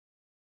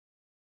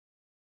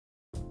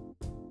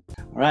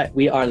All right,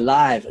 we are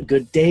live.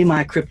 Good day,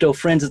 my crypto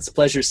friends. It's a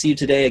pleasure to see you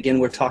today. Again,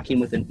 we're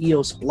talking with an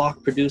EOS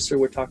block producer.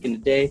 We're talking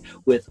today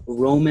with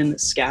Roman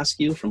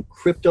Skaskew from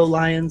Crypto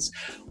Lions.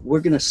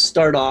 We're going to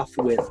start off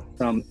with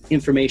some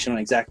information on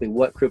exactly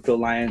what Crypto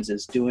Lions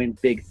is doing,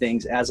 big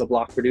things as a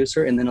block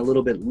producer. And then a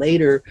little bit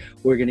later,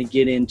 we're going to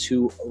get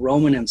into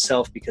Roman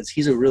himself because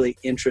he's a really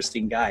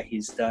interesting guy.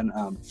 He's done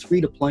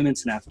 3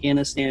 deployments in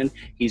Afghanistan.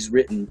 He's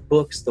written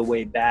books the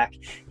way back.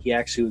 He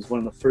actually was one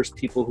of the first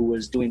people who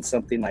was doing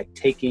something like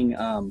taking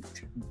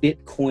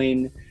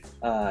Bitcoin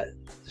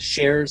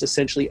shares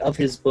essentially of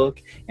his book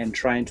and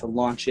trying to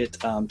launch it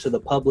to the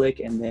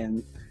public. And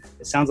then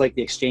it sounds like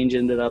the exchange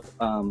ended up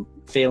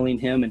failing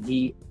him, and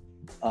he,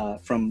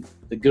 from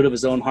the good of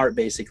his own heart,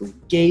 basically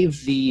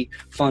gave the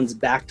funds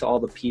back to all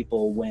the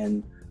people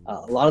when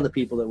a lot of the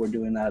people that were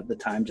doing that at the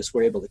time just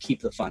were able to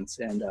keep the funds.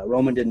 And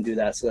Roman didn't do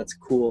that, so that's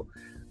cool.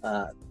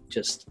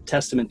 Just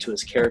testament to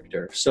his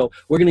character. So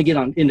we're going to get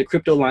on into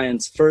Crypto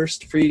Lions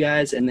first for you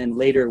guys, and then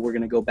later we're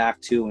going to go back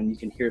to, and you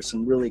can hear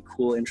some really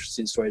cool,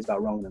 interesting stories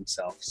about Roman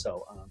himself.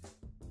 So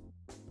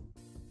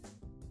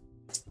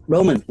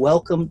Roman,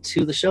 welcome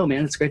to the show,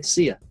 man. It's great to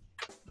see you.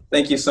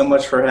 Thank you so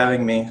much for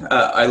having me.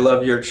 I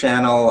love your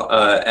channel,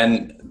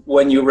 and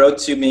when you wrote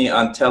to me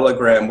on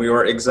Telegram, we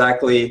were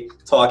exactly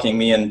talking,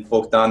 me and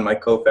Bogdan, my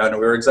co-founder,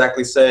 we were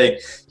exactly saying,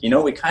 you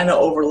know, we kind of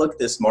overlooked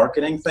this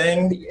marketing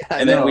thing. Yeah,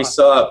 and then we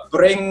saw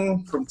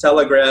bring from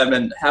Telegram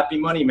and Happy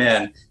Money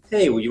Man.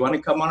 Hey, will you want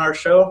to come on our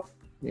show?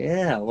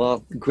 Yeah,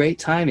 well, great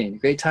timing.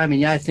 Great timing.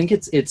 Yeah, I think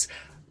it's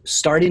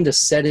starting to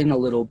set in a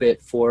little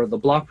bit for the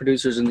block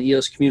producers and the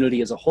EOS community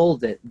as a whole,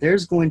 that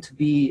there's going to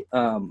be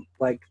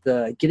like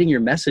the getting your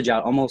message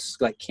out, almost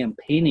like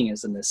campaigning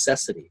is a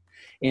necessity.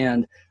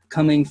 And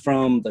coming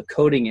from the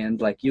coding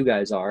end like you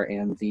guys are,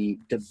 and the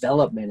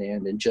development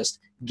end, and just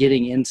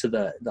getting into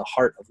the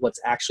heart of what's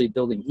actually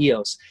building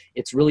EOS,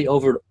 it's really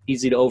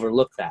easy to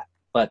overlook that.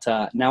 But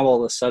now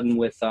all of a sudden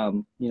with,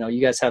 you know, you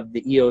guys have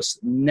the EOS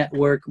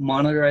network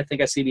monitor, I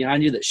think I see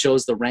behind you, that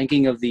shows the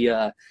ranking of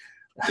the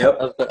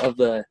of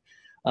the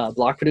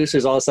block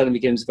producers. All of a sudden it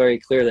becomes very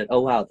clear that,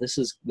 oh wow,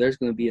 there's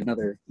going to be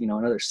another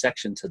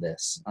section to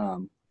this.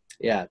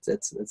 Yeah,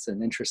 it's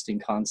an interesting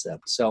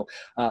concept. So,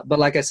 but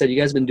like I said, you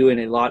guys have been doing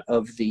a lot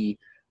of the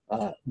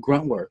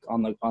grunt work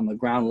on the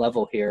ground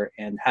level here,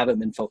 and haven't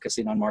been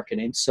focusing on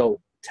marketing.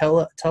 So tell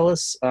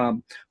us,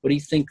 what do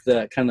you think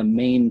the kind of the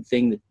main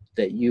thing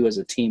that you as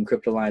a team,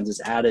 Crypto Lions, has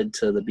added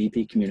to the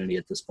BP community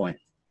at this point,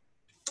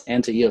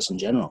 and to EOS in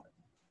general?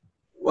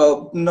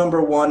 Well,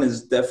 number one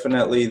is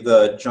definitely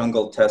the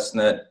jungle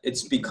testnet.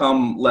 It's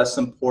become less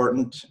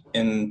important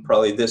in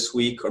probably this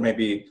week, or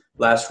maybe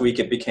last week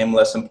it became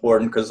less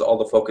important because all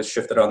the focus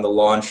shifted on the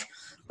launch.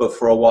 But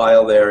for a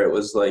while there, it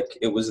was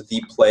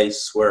the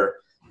place where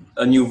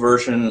a new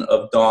version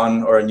of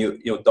Dawn, or a new,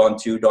 Dawn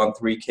 2, Dawn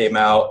 3 came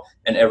out,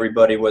 and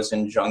everybody was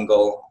in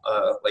jungle,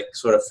 like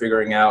sort of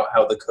figuring out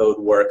how the code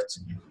worked.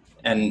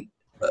 And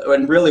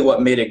really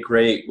what made it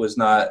great was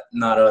not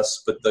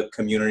us, but the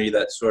community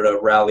that sort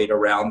of rallied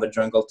around the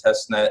jungle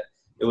testnet.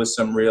 It was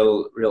some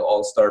real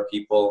all-star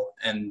people,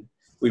 and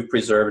we've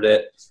preserved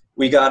it.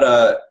 We got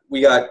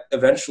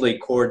eventually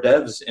core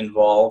devs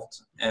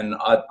involved, and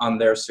on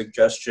their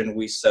suggestion,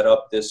 we set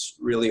up this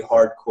really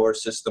hardcore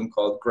system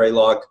called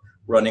Graylog,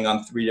 running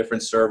on 3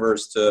 different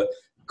servers to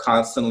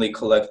constantly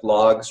collect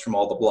logs from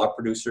all the block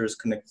producers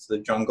connected to the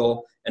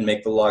jungle and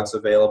make the logs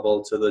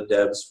available to the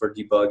devs for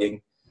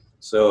debugging.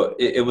 So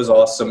it was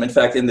awesome. In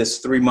fact, in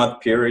this 3-month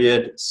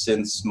period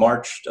since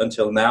March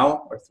until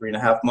now, or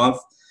 3.5 months,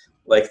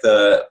 like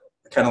the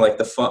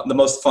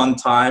most fun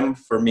time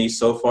for me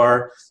so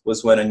far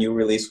was when a new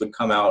release would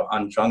come out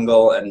on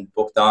Jungle, and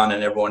Bogdan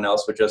and everyone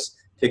else would just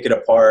pick it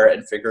apart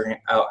and figuring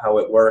out how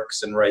it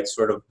works and write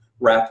sort of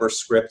wrapper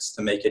scripts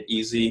to make it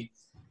easy.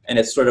 And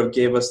it sort of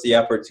gave us the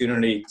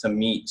opportunity to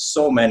meet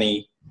so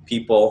many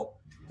people,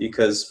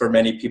 because for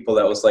many people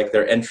that was like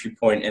their entry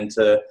point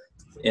into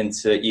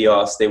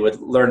EOS. They would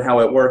learn how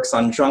it works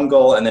on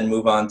Jungle and then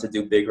move on to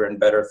do bigger and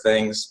better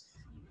things.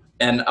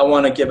 And I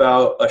want to give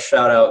out a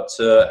shout out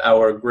to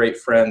our great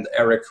friend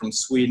Eric from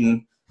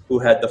Sweden, who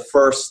had the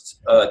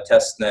first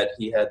testnet.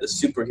 He had the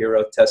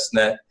superhero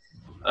testnet.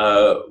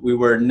 We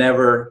were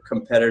never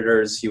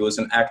competitors. He was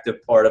an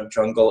active part of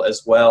Jungle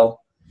as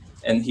well.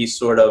 And he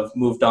sort of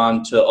moved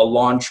on to a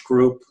launch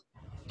group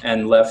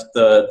and left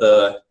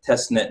the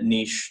testnet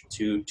niche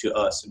to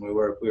us. And we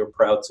were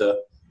proud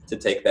to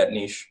take that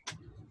niche.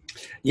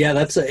 Yeah,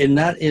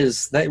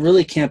 that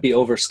really can't be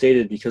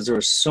overstated, because there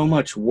was so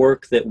much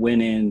work that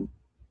went in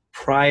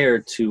prior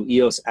to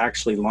EOS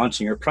actually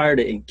launching, or prior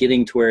to it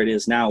getting to where it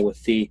is now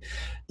with the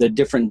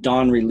different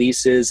Dawn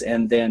releases.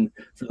 And then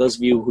for those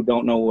of you who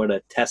don't know what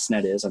a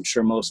testnet is, I'm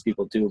sure most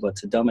people do, but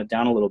to dumb it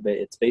down a little bit,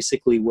 it's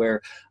basically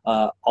where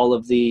all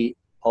of the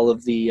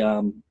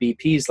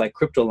BPs like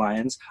Crypto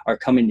Lions are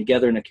coming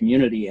together in a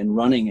community and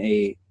running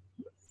a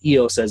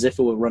EOS as if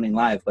it were running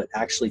live, but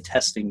actually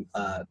testing,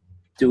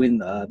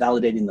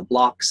 validating the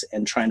blocks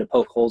and trying to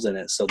poke holes in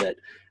it so that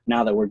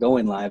now that we're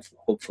going live,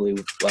 hopefully,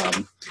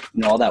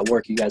 all that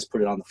work you guys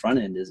put it on the front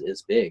end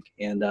is big.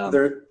 And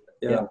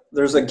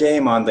there's a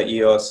game on the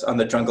EOS on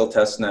the Jungle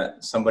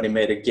testnet. Somebody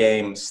made a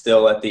game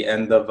still at the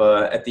end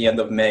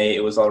of May.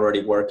 It was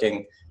already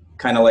working,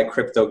 kind of like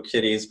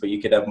CryptoKitties, but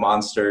you could have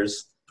monsters.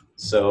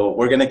 So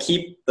we're going to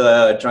keep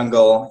the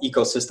Jungle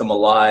ecosystem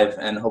alive,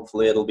 and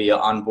hopefully it'll be an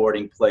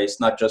onboarding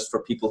place, not just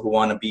for people who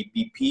want to be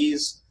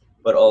BPs,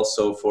 but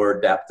also for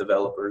dApp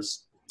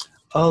developers.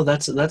 Oh,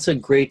 that's a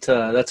great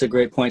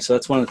point. So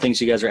that's one of the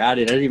things you guys are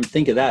adding. I didn't even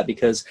think of that,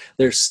 because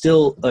there's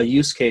still a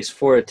use case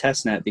for a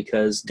testnet,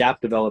 because dApp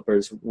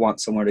developers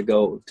want somewhere to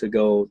go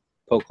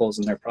poke holes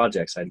in their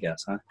projects, I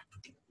guess, huh?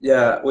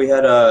 Yeah, we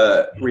had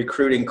a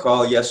recruiting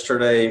call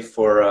yesterday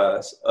for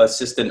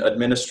assistant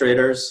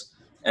administrators.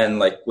 And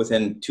like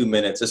within 2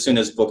 minutes, as soon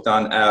as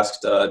Bookdan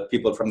asked,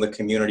 people from the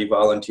community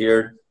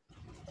volunteered.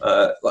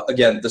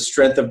 Again, the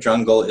strength of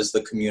Jungle is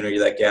the community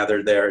that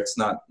gathered there. It's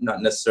not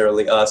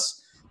necessarily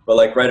us, but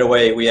like right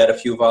away we had a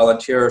few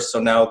volunteers. So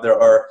now there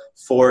are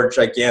 4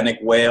 gigantic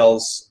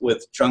whales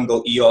with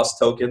Jungle EOS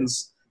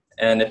tokens.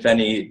 And if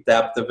any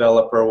dApp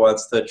developer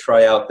wants to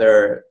try out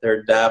their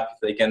dApp,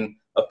 they can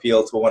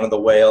appeal to one of the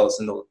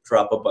whales and they'll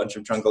drop a bunch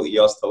of Jungle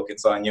EOS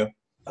tokens on you.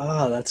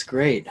 Oh, that's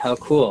great. How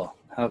cool.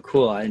 How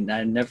cool. I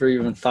never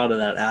even thought of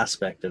that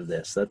aspect of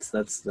this.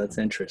 That's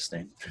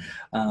interesting.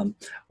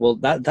 Well,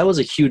 that was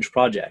a huge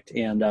project.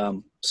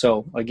 And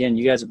so again,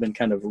 you guys have been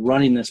kind of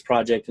running this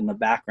project in the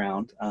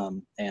background,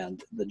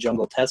 and the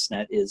Jungle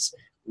testnet is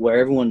where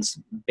everyone's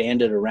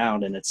banded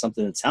around, and it's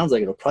something that sounds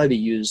like it'll probably be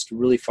used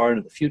really far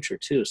into the future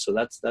too. So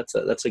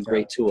that's a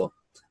great tool.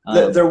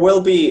 There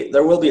will be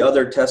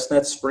other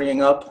testnets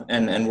springing up,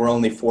 and we're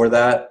only for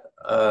that,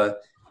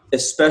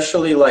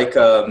 especially like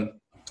a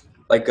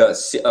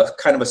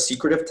kind of a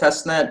secretive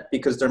testnet,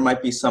 because there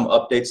might be some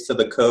updates to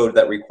the code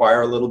that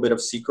require a little bit of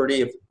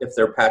secrecy if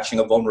they're patching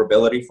a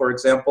vulnerability, for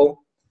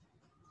example.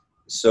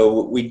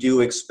 So we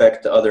do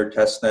expect other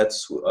testnets,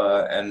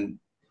 and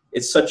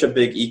it's such a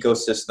big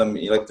ecosystem.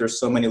 Like there's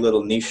so many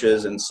little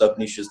niches and sub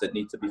niches that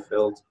need to be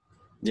filled.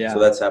 Yeah. So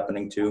that's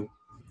happening too.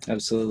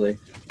 Absolutely.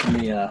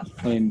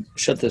 Let me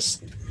shut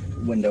this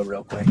window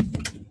real quick.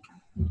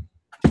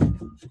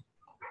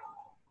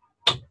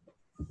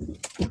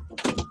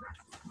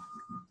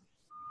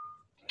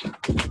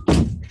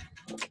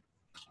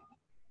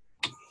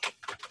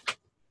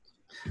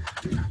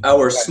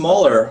 Our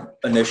smaller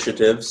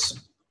initiatives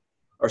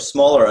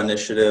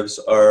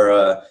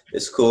are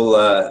this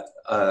cool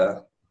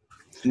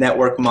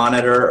network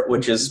monitor,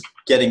 which is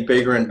getting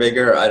bigger and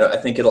bigger. I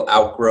think it'll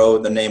outgrow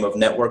the name of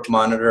network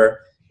monitor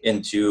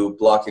into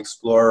Block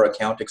Explorer,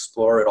 Account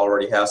Explorer. It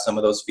already has some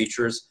of those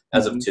features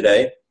as of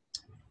today.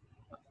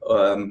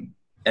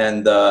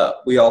 And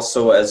we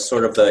also, as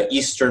sort of the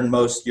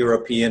easternmost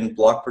European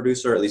block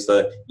producer, at least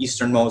the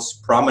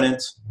easternmost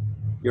prominent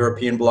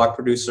European block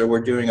producer, we're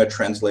doing a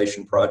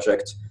translation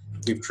project.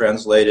 We've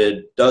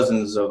translated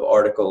dozens of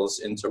articles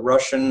into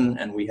Russian,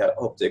 and we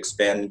hope to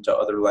expand into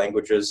other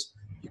languages,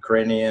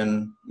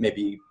 Ukrainian,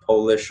 maybe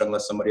Polish,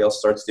 unless somebody else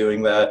starts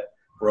doing that,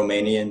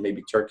 Romanian,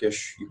 maybe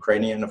Turkish,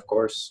 Ukrainian, of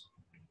course.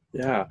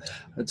 Yeah,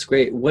 that's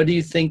great. What do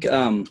you think,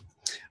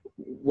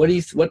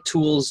 what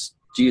tools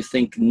do you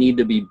think need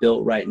to be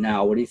built right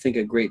now? What do you think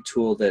a great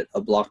tool that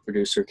a block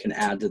producer can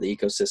add to the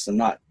ecosystem?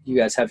 Not you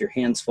guys have your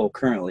hands full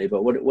currently,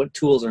 but what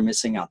tools are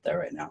missing out there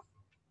right now?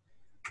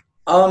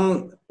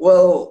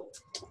 Well,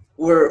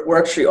 we're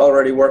actually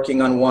already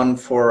working on one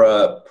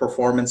for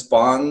performance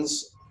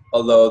bonds,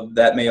 although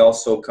that may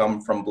also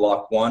come from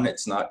block 1.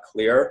 It's not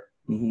clear.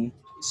 Mm-hmm.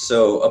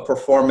 So a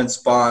performance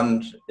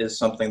bond is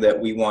something that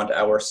we want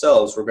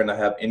ourselves. We're going to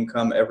have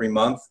income every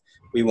month.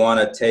 We want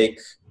to take,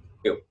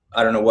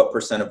 I don't know what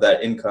percent of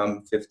that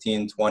income,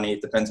 15, 20,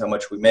 it depends how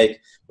much we make,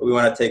 but we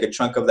want to take a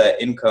chunk of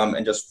that income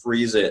and just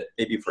freeze it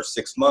maybe for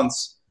 6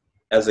 months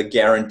as a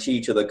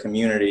guarantee to the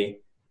community,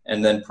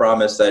 and then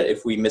promise that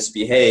if we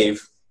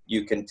misbehave,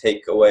 you can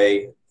take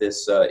away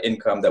this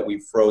income that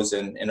we've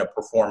frozen in a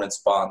performance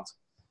bond.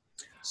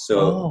 So,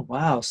 oh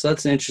wow! So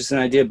that's an interesting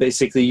idea.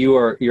 Basically,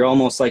 you're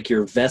almost like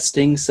you're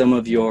vesting some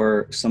of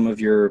your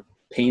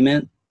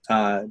payment,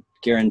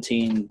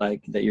 guaranteeing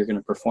like that you're going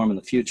to perform in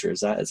the future.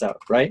 Is that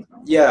right?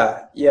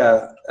 Yeah.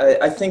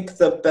 I think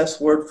the best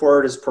word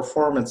for it is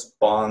performance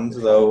bond,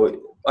 though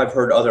I've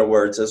heard other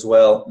words as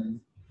well.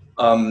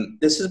 Mm-hmm.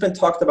 This has been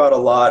talked about a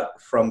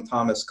lot from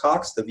Thomas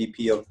Cox, the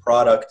VP of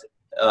product.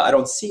 I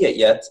don't see it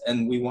yet,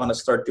 and we want to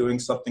start doing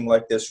something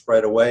like this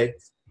right away.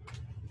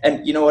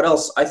 And you know what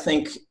else? I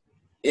think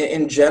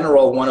in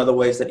general, one of the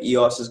ways that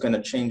EOS is going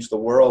to change the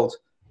world,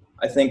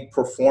 I think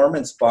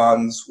performance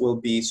bonds will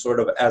be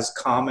sort of as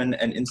common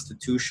an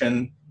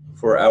institution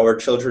for our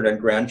children and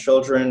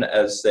grandchildren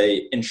as,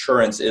 say,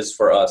 insurance is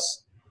for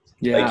us.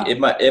 Yeah. Like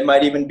it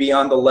might even be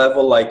on the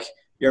level like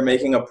you're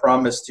making a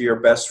promise to your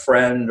best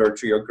friend or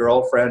to your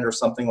girlfriend or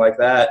something like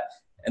that,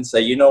 and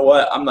say, you know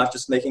what, I'm not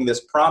just making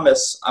this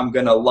promise, I'm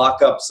going to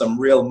lock up some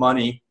real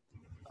money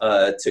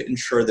to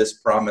ensure this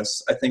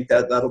promise. I think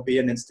that'll be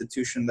an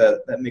institution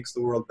that makes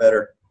the world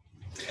better.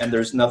 And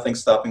there's nothing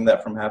stopping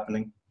that from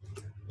happening.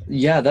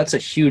 Yeah, that's a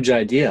huge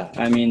idea.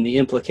 I mean, the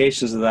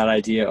implications of that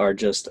idea are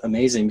just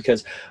amazing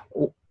because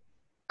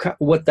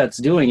what that's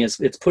doing is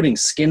it's putting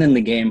skin in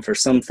the game for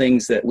some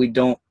things that we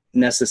don't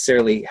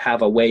necessarily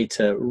have a way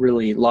to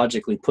really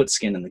logically put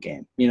skin in the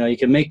game. You know, you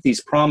can make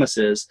these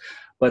promises,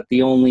 but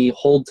the only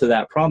hold to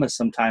that promise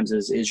sometimes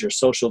is your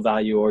social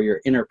value or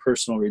your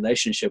interpersonal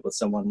relationship with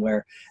someone,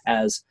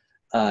 whereas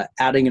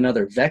adding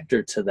another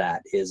vector to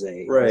that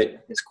Right.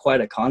 is quite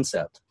a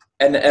concept.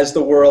 And as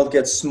the world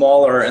gets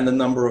smaller and the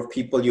number of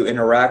people you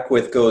interact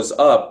with goes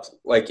up,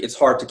 like it's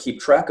hard to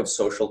keep track of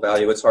social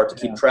value. It's hard to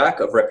keep Yeah.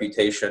 track of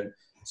reputation.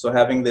 So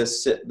having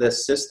this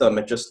system,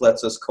 it just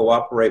lets us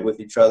cooperate with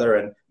each other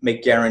and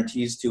make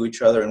guarantees to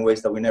each other in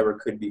ways that we never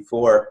could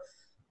before.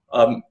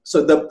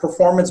 So the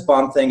performance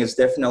bond thing is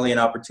definitely an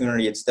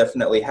opportunity. It's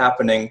definitely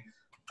happening.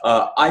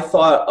 I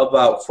thought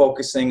about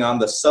focusing on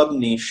the sub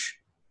niche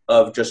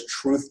of just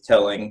truth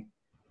telling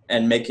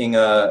and making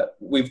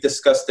we've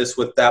discussed this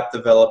with DApp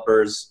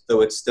developers,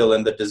 though it's still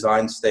in the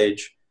design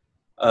stage,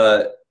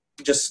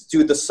 just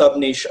do the sub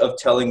niche of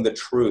telling the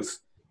truth.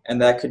 And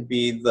that could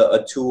be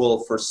a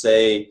tool for,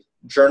 say,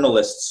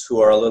 journalists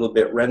who are a little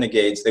bit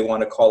renegades. They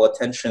want to call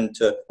attention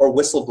to, or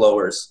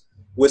whistleblowers.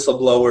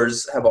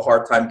 Whistleblowers have a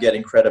hard time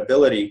getting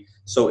credibility.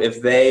 So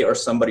if they or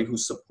somebody who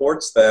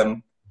supports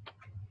them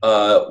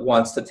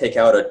wants to take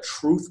out a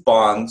truth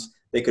bond,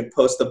 they could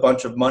post a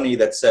bunch of money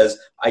that says,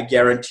 I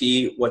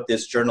guarantee what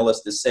this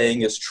journalist is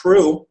saying is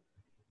true.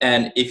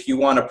 And if you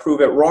want to prove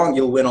it wrong,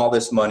 you'll win all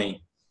this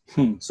money.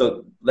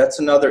 So that's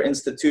another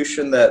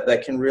institution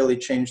that can really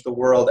change the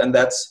world. And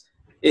that's,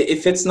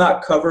 if it's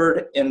not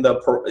covered in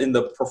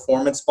the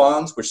performance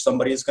bonds, which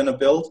somebody is going to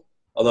build,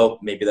 although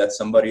maybe that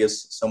somebody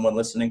is someone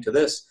listening to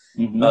this.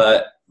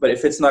 But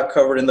if it's not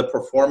covered in the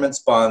performance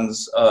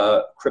bonds,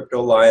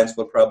 Crypto Alliance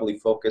will probably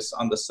focus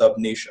on the sub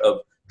niche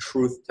of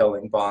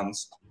truth-telling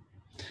bonds.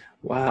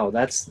 Wow,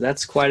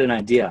 that's quite an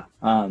idea.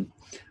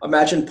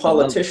 Imagine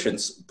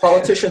politicians.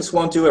 Politicians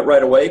won't do it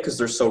right away because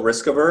they're so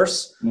risk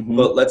averse.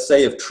 But let's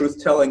say if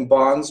truth-telling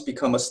bonds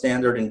become a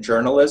standard in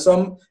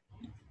journalism,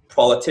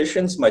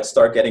 politicians might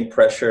start getting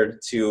pressured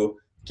to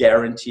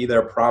guarantee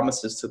their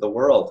promises to the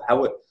world.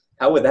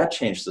 How would that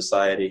change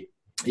society?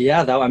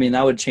 Yeah,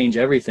 that would change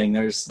everything.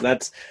 There's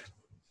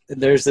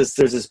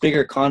this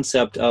bigger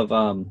concept of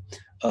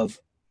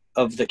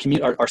the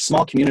community, our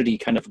small community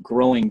kind of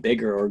growing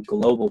bigger or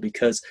global,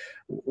 because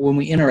when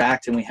we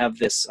interact and we have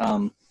this,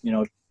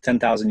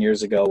 10,000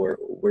 years ago,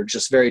 we're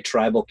just very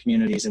tribal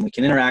communities, and we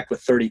can interact with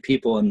 30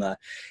 people,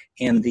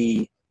 and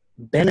the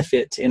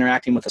benefit to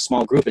interacting with a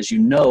small group is,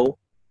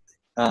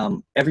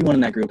 everyone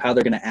in that group, how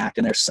they're going to act,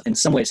 and they're in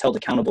some ways held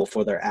accountable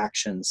for their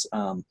actions,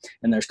 and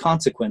there's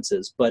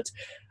consequences. But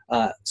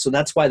so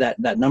that's why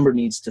that number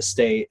needs to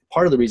stay.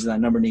 Part of the reason that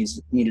number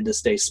needed to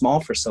stay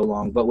small for so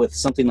long. But with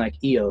something like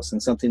EOS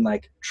and something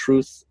like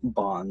truth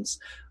bonds,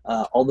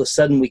 all of a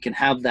sudden we can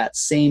have that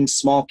same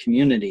small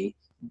community,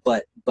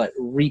 but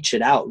reach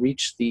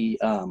the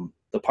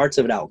parts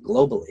of it out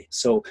globally.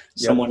 So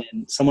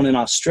someone in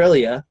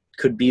Australia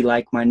could be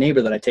like my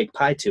neighbor that I take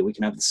pie to. We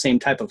can have the same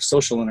type of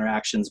social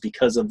interactions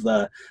because of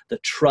the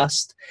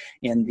trust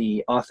and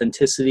the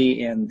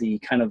authenticity and the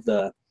kind of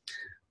the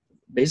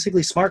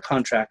basically smart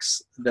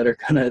contracts that are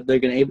they're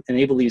gonna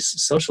enable these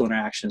social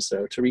interactions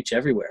to reach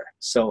everywhere.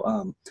 So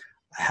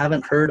I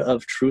haven't heard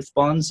of truth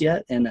bonds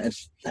yet, and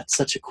that's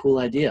such a cool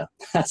idea.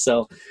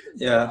 So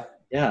yeah,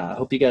 I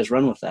hope you guys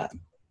run with that.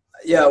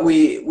 Yeah,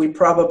 we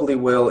probably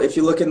will. If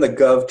you look in the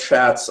Gov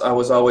chats, I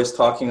was always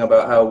talking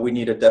about how we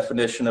need a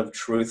definition of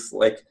truth.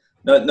 Like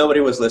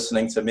nobody was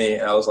listening to me.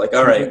 I was like,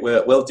 all right,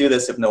 we'll do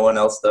this if no one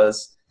else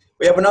does.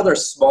 We have another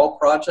small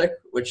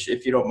project, which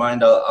if you don't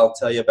mind, I'll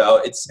tell you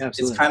about. It's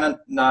kind of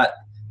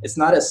it's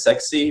not as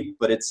sexy,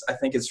 but I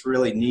think it's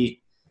really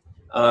neat.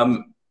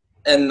 And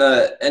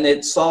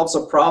it solves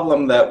a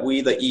problem that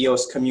we, the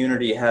EOS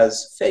community,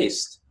 has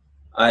faced.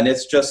 And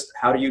it's just,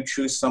 how do you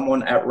choose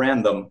someone at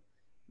random?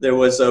 There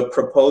was a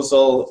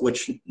proposal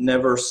which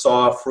never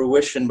saw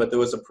fruition, but there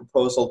was a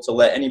proposal to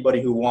let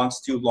anybody who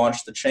wants to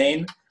launch the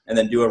chain and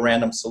then do a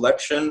random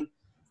selection.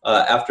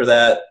 After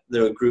that,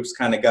 the groups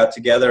kind of got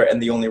together,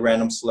 and the only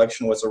random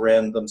selection was a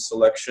random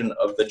selection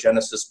of the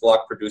Genesis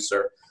block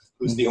producer,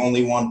 who's the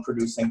only one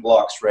producing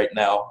blocks right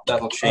now.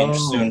 That'll change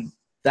soon.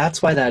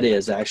 That's why that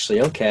is, actually.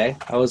 Okay.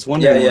 I was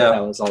wondering what that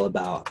was all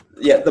about.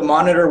 Yeah, the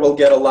monitor will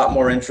get a lot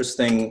more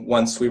interesting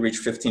once we reach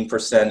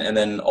 15%, and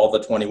then all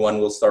the 21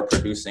 will start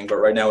producing. But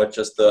right now it's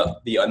just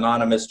the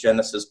anonymous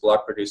Genesis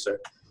block producer.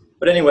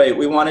 But anyway,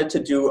 we wanted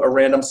to do a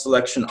random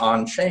selection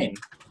on chain.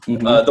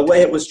 The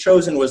way it was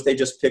chosen was they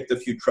just picked a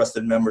few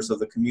trusted members of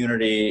the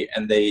community,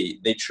 and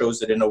they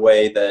chose it in a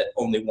way that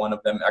only one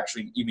of them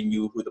actually even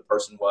knew who the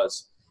person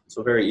was.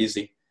 So very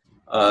easy.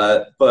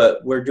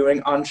 But we're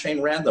doing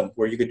on-chain random,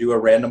 where you could do a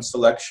random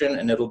selection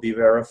and it'll be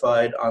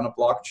verified on a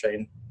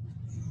blockchain.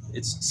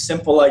 It's a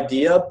simple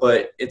idea,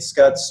 but it's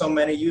got so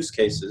many use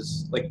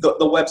cases. Like the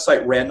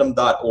website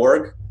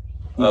random.org,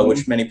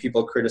 which many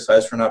people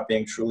criticize for not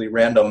being truly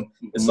random,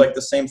 it's like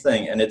the same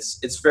thing. And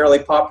it's fairly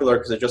popular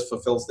because it just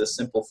fulfills this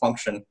simple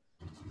function.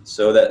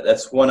 So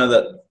that's one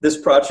of this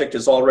project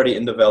is already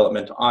in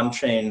development,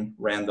 on-chain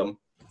random.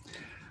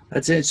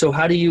 That's it. So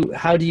how do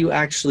you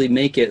actually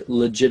make it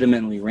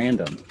legitimately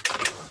random?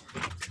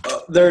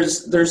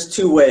 There's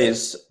two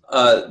ways.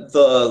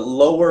 The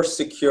lower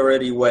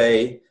security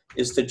way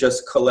is to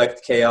just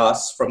collect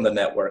chaos from the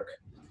network.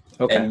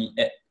 Okay. And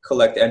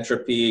collect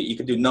entropy. You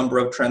could do number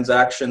of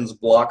transactions,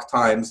 block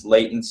times,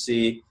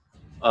 latency,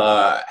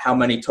 how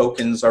many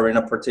tokens are in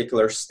a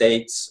particular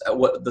state,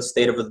 what the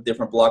state of the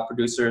different block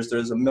producers.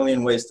 There's a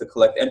million ways to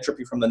collect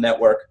entropy from the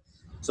network.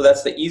 So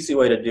that's the easy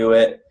way to do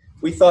it.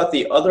 We thought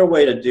the other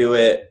way to do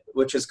it,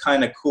 which is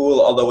kind of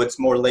cool, although it's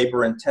more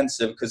labor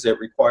intensive because it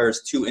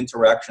requires 2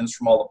 interactions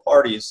from all the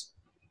parties.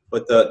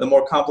 But the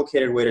more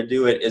complicated way to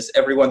do it is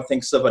everyone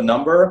thinks of a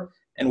number,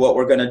 and what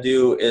we're going to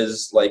do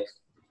is like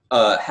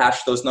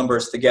hash those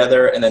numbers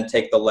together and then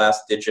take the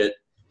last digit.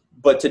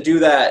 But to do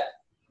that,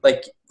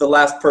 like the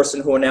last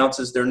person who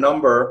announces their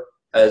number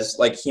as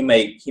like he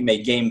may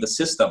game the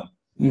system.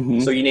 Mm-hmm.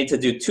 So you need to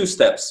do 2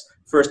 steps.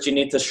 First, you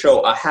need to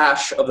show a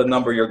hash of the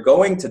number you're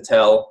going to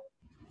tell,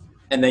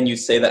 and then you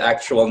say the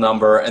actual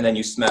number, and then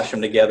you smash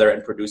them together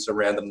and produce a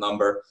random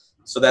number.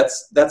 So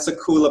that's a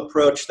cool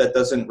approach that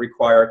doesn't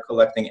require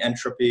collecting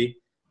entropy,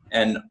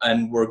 and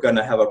we're going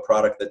to have a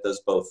product that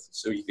does both,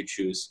 so you could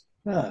choose.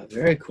 Ah,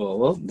 very cool.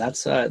 Well,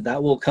 that's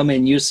that will come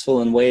in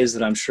useful in ways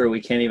that I'm sure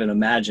we can't even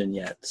imagine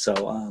yet.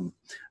 So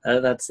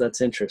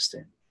that's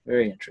interesting.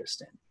 Very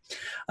interesting.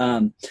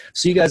 So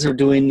you guys are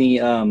doing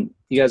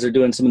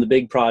some of the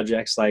big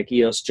projects like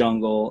EOS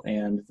Jungle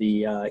and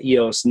the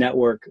EOS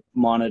Network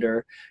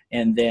Monitor,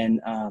 and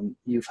then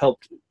you've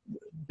helped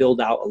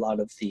build out a lot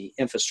of the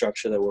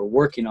infrastructure that we're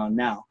working on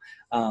now.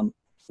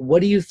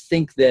 What do you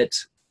think that?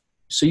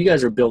 So you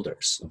guys are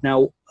builders.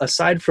 Now,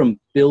 aside from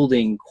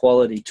building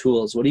quality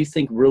tools, what do you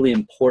think really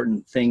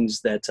important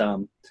things that,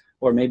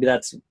 or maybe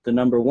that's the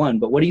number one,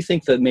 but what do you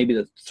think that maybe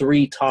the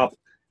 3 top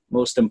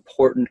most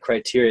important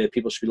criteria that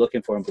people should be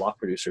looking for in block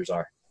producers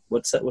are?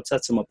 What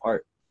sets them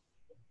apart?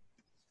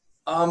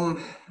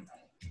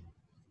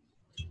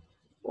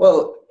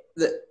 Well,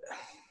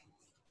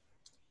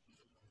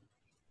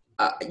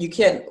 you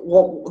can't,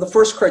 well, the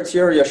first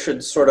criteria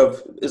should sort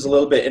of is a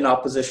little bit in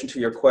opposition to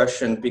your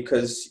question,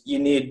 because you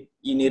need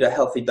a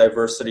healthy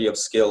diversity of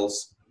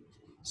skills.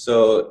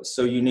 So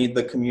you need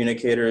the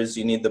communicators,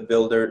 you need the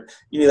builder,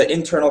 you need the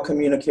internal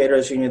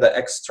communicators, you need the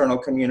external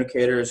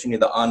communicators, you need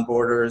the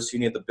onboarders, you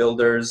need the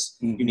builders,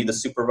 mm-hmm. you need the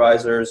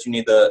supervisors, you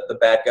need the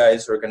bad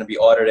guys who are going to be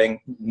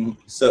auditing. Mm-hmm.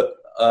 So,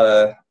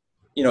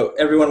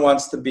 everyone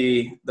wants to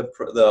be the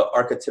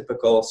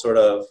archetypical sort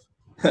of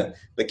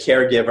the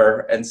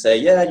caregiver and say,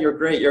 yeah, you're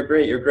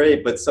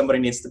great, but somebody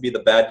needs to be the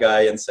bad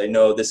guy and say,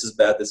 no, this is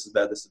bad.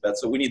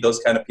 So we need those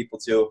kind of people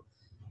too.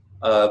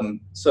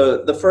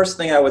 So the first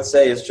thing I would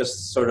say is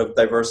just sort of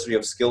diversity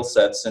of skill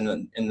sets,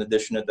 in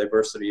addition to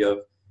diversity of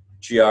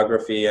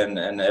geography and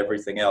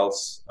everything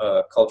else,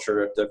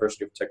 culture,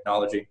 diversity of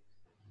technology.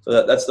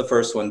 So that's the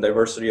first one,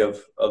 diversity of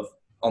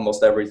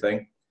almost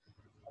everything.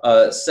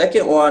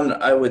 Second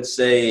one I would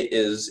say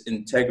is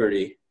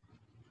integrity.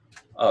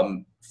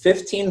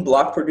 15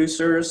 block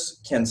producers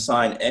can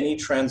sign any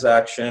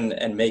transaction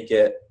and make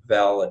it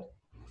valid.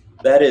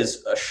 That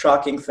is a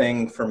shocking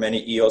thing for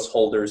many EOS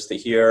holders to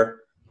hear.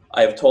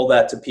 I have told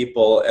that to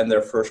people, and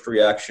their first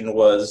reaction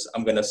was,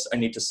 I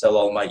need to sell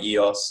all my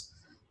EOS.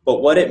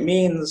 But what it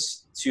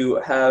means to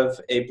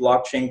have a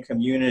blockchain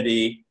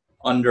community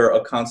under a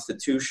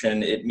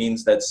constitution, it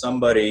means that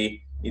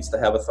somebody needs to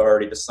have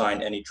authority to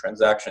sign any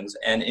transactions.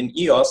 And in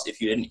EOS, if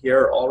you didn't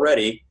hear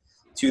already,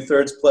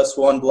 2/3 +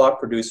 1 block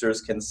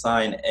producers can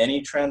sign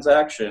any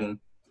transaction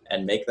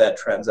and make that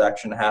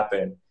transaction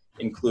happen,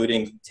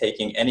 including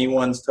taking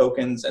anyone's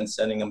tokens and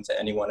sending them to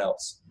anyone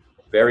else.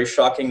 Very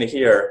shocking to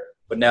hear,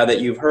 but now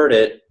that you've heard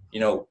it,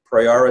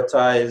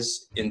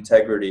 prioritize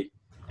integrity,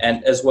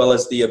 and as well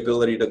as the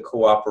ability to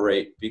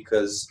cooperate,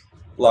 because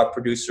block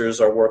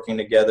producers are working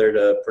together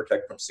to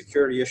protect from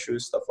security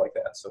issues, stuff like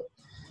that. So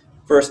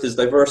first is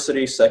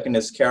diversity, second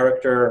is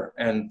character,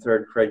 and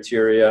third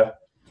criteria.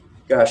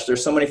 Gosh,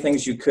 there's so many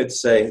things you could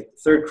say.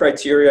 Third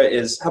criteria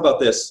is, how about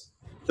this?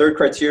 Third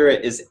criteria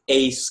is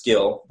a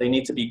skill. They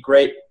need to be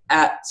great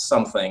at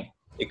something.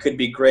 It could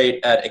be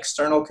great at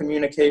external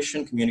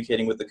communication,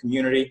 communicating with the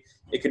community.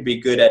 It could be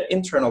good at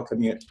internal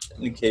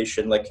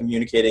communication, like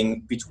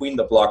communicating between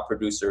the block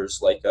producers,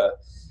 like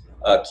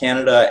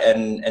Canada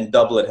and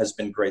Dublin has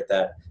been great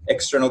at.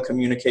 External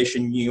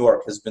communication, New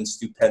York has been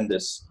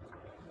stupendous.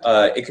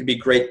 It could be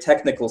great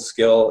technical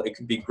skill. It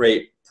could be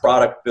great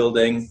product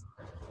building.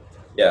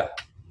 Yeah.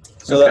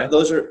 So okay.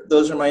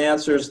 Those are my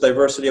answers.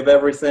 Diversity of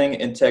everything,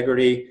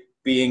 integrity,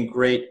 being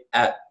great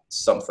at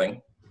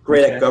something,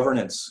 great at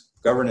governance.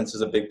 Governance is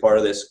a big part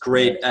of this.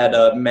 Great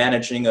at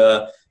managing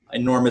a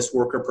enormous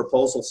worker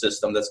proposal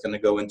system that's going to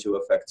go into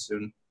effect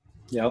soon.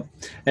 Yep.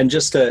 And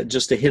just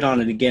to hit on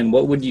it again,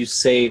 what would you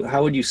say?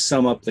 How would you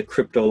sum up the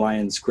Crypto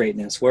Lions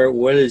greatness?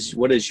 What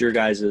is your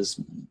guys's?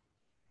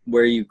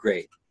 Where are you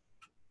great?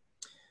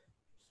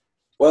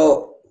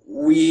 Well,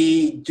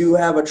 we do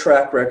have a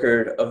track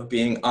record of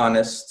being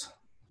honest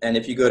And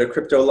if you go to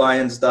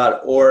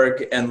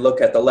cryptolions.org and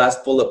look at the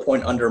last bullet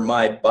point under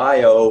my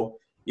bio,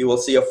 you will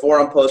see a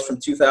forum post from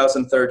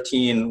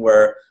 2013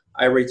 where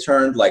I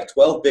returned like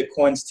 12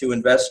 Bitcoins to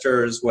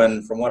investors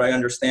when, from what I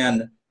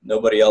understand,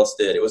 nobody else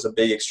did. It was a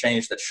big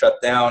exchange that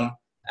shut down.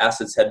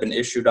 Assets had been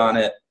issued on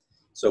it.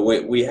 So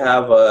we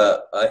have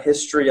a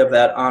history of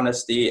that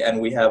honesty, and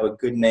we have a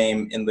good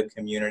name in the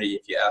community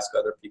if you ask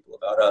other people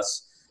about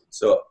us.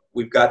 So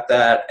we've got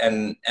that,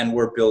 and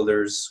we're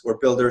builders. We're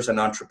builders and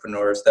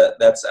entrepreneurs.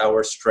 That's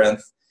our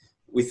strength.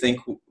 We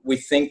think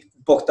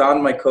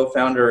Bogdan, my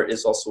co-founder,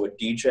 is also a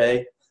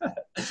DJ.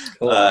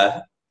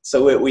 Cool.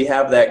 So we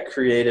have that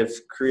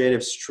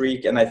creative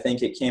streak, and I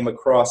think it came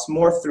across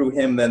more through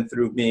him than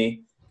through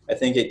me. I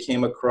think it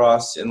came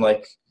across in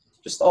like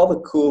just all the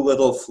cool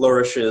little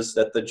flourishes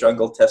that the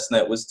Jungle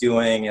testnet was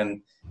doing,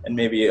 and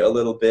maybe a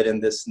little bit in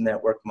this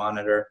network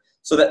monitor.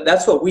 So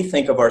that's what we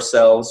think of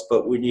ourselves,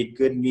 but we need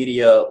good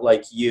media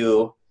like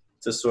you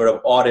to sort of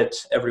audit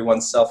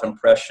everyone's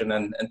self-impression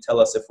and tell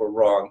us if we're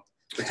wrong,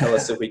 or tell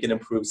us if we can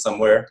improve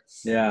somewhere.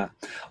 Yeah.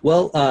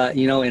 Well,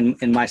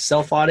 in my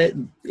self-audit,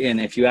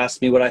 and if you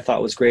asked me what I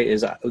thought was great,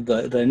 is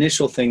the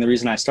initial thing, the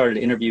reason I started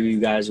to interview you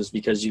guys was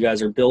because you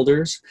guys are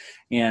builders.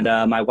 And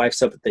my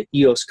wife's up at the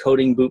EOS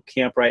coding boot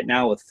camp right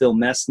now with Phil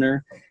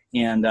Messner.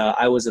 And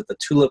I was at the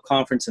Tulip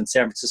conference in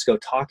San Francisco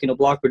talking to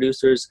block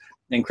producers,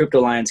 and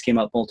Crypto Lions came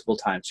up multiple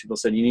times. People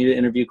said, you need to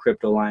interview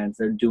Crypto Lions.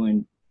 They're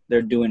doing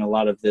a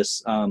lot of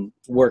this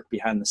work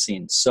behind the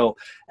scenes. So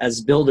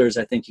as builders,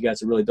 I think you guys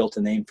have really built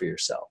a name for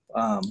yourself.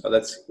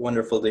 That's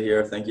wonderful to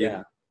hear. Thank you.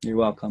 Yeah, you're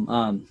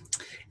welcome.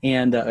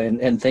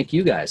 And thank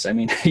you guys. I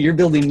mean, you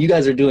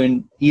guys are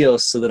doing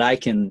EOS so that I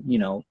can,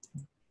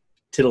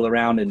 tittle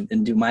around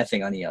and do my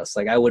thing on EOS.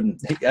 Like I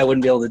wouldn't be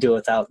able to do it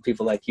without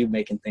people like you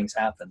making things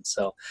happen.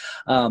 So,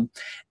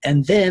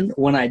 and then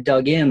when I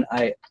dug in,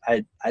 I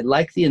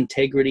like the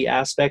integrity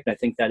aspect. I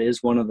think that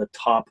is one of the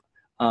top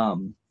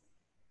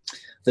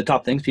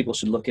things people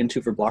should look into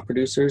for block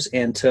producers.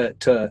 And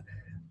to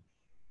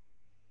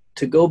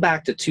go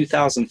back to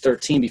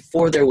 2013,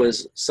 before there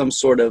was some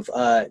sort of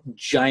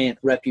giant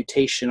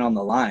reputation on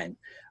the line,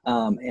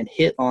 and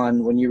hit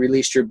on when you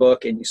released your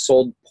book and you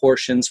sold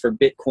portions for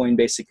Bitcoin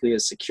basically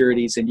as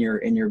securities in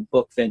your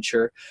book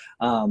venture,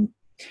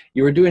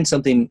 you were doing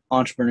something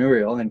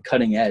entrepreneurial and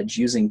cutting edge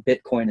using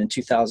Bitcoin in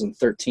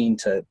 2013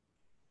 to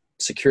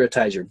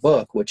securitize your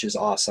book, which is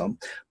awesome.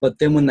 But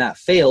then when that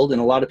failed,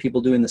 and a lot of people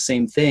doing the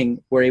same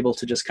thing were able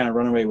to just kind of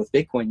run away with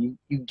Bitcoin,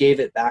 you gave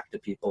it back to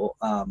people,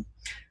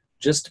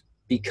 just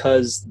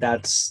because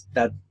that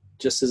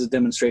just is a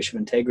demonstration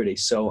of integrity.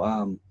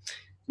 So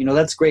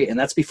that's great. And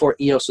that's before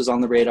EOS was on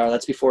the radar.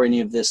 That's before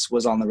any of this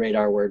was on the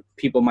radar, where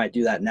people might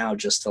do that now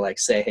just to like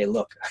say, hey,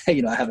 look, I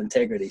have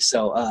integrity.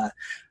 So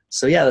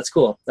yeah, that's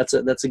cool.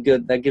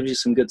 That gives you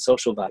some good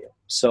social value.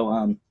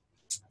 So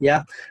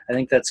yeah, I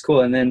think that's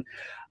cool. And then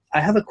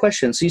I have a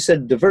question. So you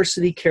said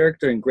diversity,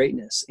 character, and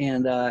greatness.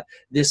 And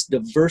this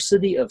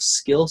diversity of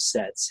skill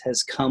sets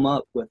has come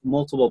up with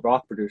multiple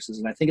block producers.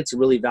 And I think it's a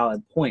really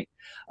valid point.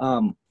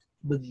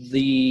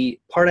 The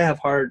part I have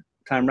hard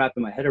time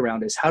wrapping my head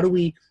around is how do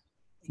we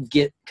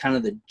get kind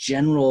of the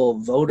general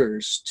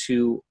voters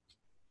to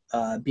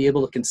be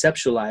able to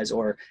conceptualize,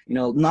 or,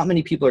 not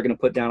many people are going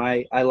to put down,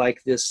 I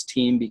like this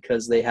team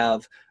because they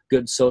have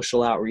good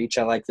social outreach.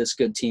 I like this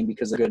good team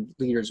because they're good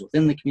leaders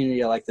within the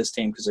community. I like this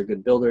team because they're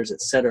good builders,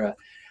 etc.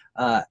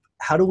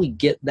 How do we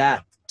get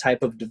that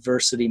type of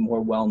diversity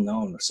more well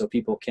known so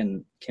people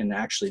can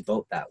actually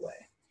vote that way?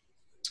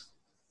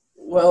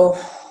 Well,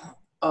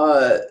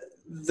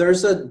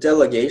 there's a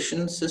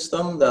delegation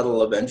system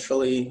that'll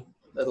eventually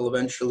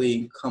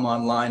come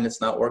online.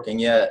 It's not working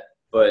yet,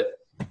 but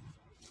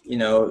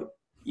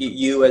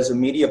you as a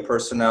media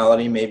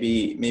personality,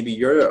 maybe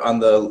you're on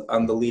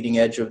the leading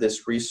edge of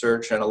this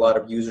research, and a lot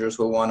of users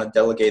will want to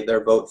delegate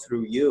their vote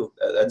through you.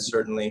 That's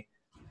certainly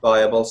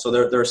viable. So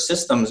there are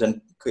systems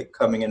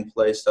coming in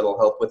place that'll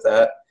help with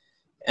that.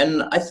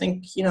 And I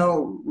think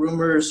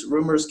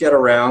rumors get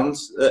around.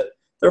 There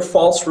are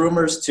false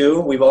rumors too.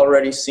 We've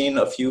already seen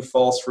a few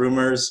false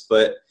rumors,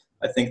 but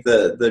I think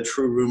the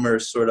true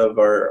rumors sort of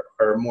are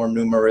more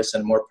numerous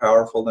and more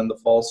powerful than the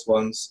false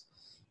ones.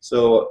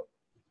 So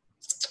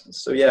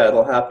yeah,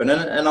 it'll happen.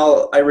 And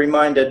I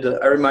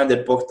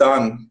reminded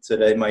Bogdan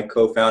today, my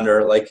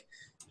co-founder, like,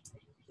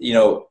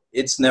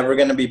 it's never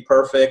going to be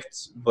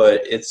perfect,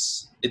 but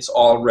it's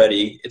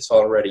already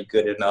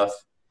good enough.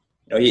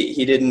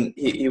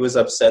 He was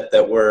upset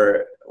that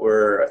we're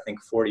I think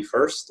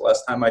 41st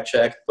last time I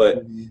checked,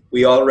 but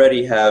we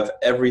already have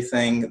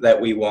everything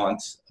that we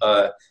want.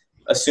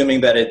 Assuming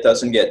that it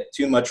doesn't get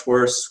too much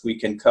worse, we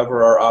can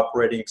cover our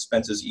operating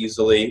expenses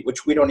easily,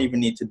 which we don't even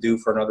need to do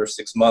for another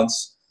 6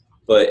 months.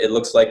 But it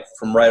looks like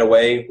from right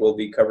away, we'll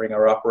be covering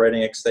our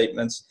operating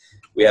statements.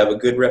 We have a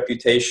good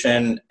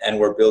reputation, and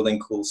we're building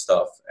cool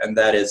stuff. And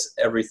that is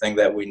everything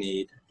that we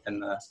need.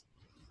 And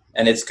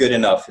it's good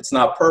enough. It's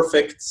not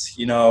perfect.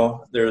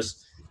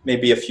 There's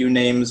maybe a few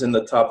names in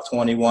the top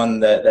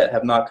 21 that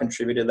have not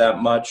contributed that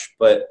much.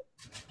 But,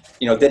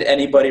 did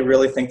anybody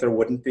really think there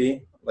wouldn't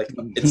be? Like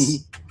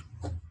it's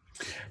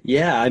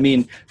yeah, I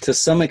mean, to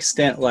some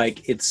extent,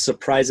 like it's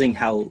surprising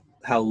how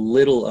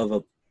little of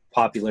a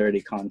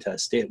popularity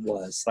contest it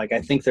was. Like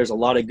I think there's a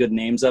lot of good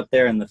names up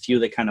there, and the few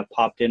that kind of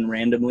popped in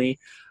randomly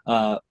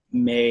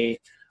may.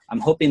 I'm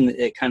hoping that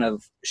it kind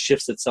of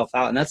shifts itself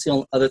out, and that's the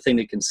only other thing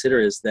to consider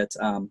is that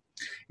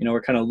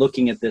we're kind of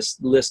looking at this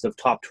list of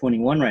top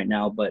 21 right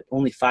now, but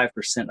only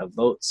 5% of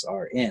votes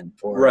are in,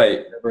 or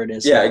right. whatever it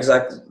is. Yeah,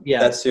 exactly. Yeah,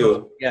 that's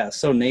too.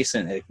 So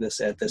nascent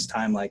at this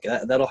time. Like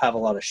that'll have a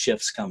lot of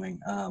shifts coming.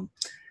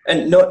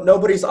 And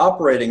nobody's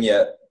operating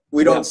yet.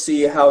 We don't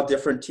see how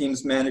different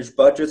teams manage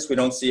budgets. We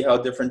don't see how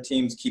different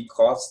teams keep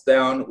costs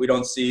down. We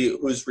don't see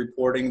who's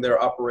reporting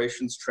their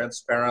operations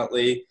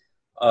transparently.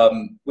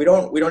 We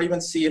don't even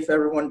see if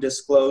everyone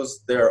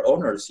disclosed their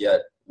owners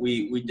yet.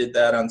 We did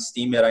that on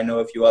Steemit. I know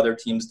a few other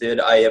teams did.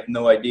 I have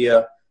no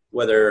idea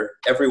whether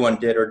everyone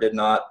did or did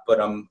not,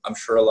 but I'm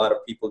sure a lot of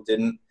people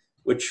didn't,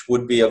 which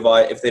would be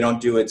if they don't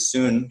do it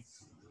soon.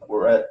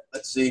 We're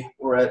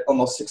at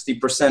almost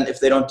 60%. If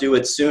they don't do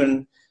it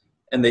soon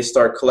and they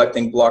start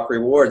collecting block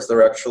rewards,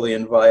 they're actually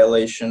in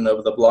violation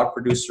of the block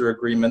producer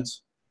agreement.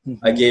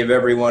 Mm-hmm. I gave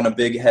everyone a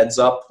big heads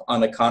up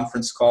on a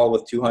conference call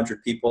with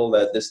 200 people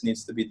that this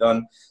needs to be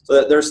done. So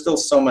that there's still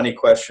so many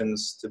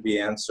questions to be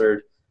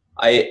answered.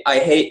 I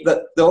hate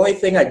the only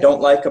thing I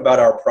don't like about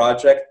our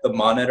project, the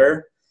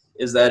monitor,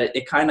 is that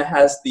it kind of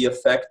has the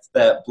effect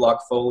that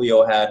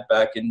Blockfolio had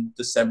back in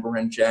December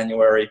and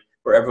January,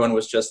 where everyone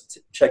was just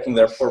checking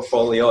their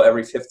portfolio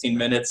every 15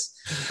 minutes,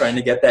 trying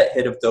to get that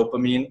hit of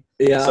dopamine.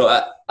 Yeah. So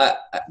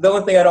the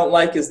only thing I don't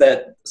like is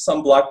that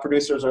some block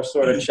producers are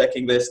sort of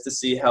checking this to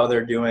see how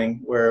they're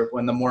doing,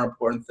 when the more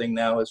important thing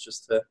now is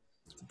just to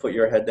put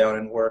your head down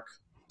and work.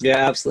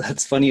 Yeah, absolutely.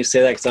 That's funny you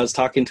say that, because I was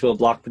talking to a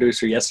block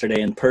producer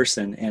yesterday in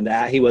person, and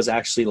he was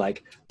actually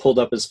like pulled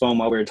up his phone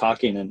while we were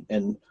talking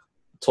and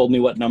told me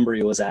what number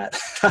he was at.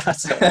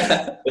 So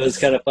it was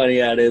kind of funny.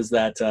 Yeah, it is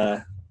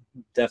that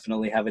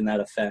definitely having that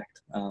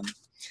effect.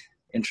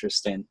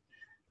 Interesting.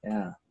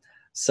 Yeah.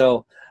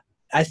 So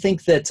I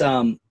think that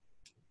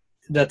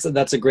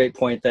that's a great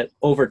point, that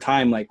over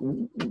time, like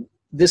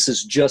this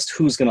is just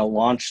who's going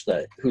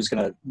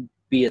to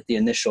be at the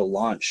initial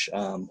launch,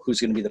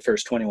 who's going to be the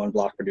first 21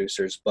 block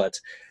producers, but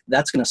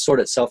that's going to sort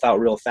itself out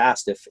real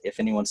fast if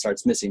anyone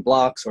starts missing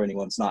blocks or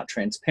anyone's not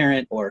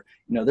transparent, or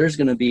there's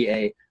going to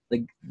be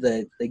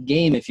the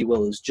game, if you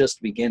will, is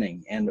just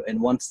beginning, and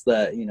once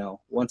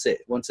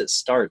it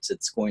starts,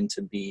 it's going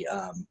to be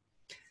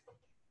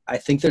I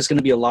think there's going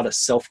to be a lot of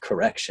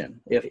self-correction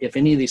if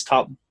any of these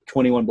top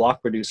 21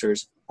 block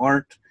producers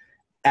aren't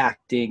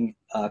acting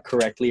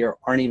correctly or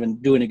aren't even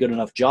doing a good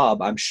enough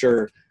job. I'm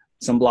sure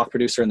some block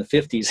producer in the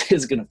 50s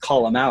is going to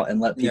call them out and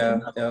let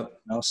people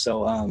know.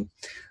 So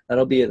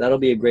that'll be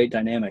a great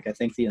dynamic. I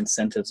think the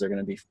incentives are going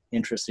to be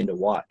interesting to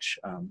watch.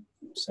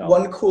 So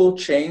one cool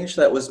change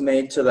that was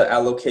made to the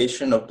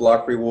allocation of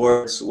block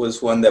rewards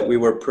was one that we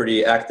were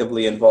pretty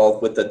actively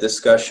involved with the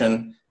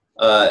discussion,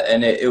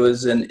 and it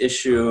was an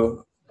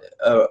issue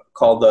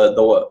called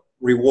the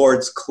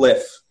rewards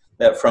cliff,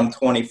 that from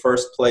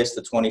 21st place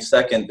to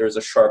 22nd, there's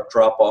a sharp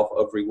drop-off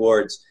of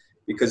rewards,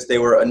 because they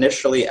were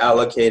initially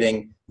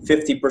allocating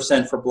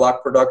 50% for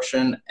block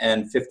production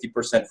and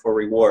 50% for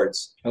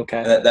rewards. Okay.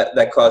 And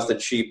that caused a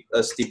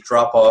steep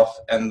drop-off,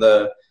 and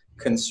the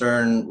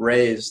concern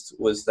raised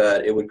was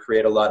that it would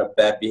create a lot of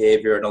bad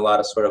behavior and a lot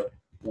of sort of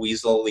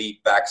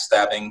weaselly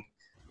backstabbing,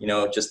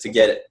 just to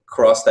get it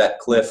across that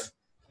cliff.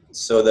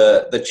 So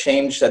the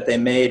change that they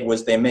made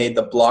was they made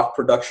the block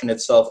production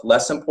itself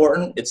less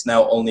important. It's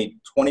now only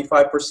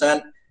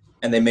 25%,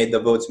 and they made the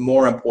votes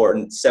more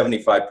important,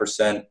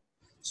 75%.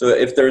 So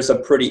if there's a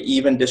pretty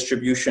even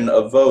distribution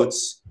of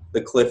votes,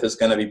 the cliff is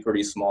going to be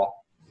pretty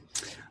small,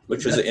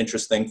 which is an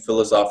interesting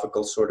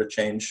philosophical sort of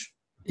change.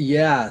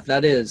 Yeah,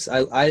 that is.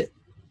 I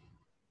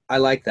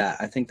like that.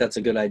 I think that's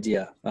a good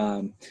idea,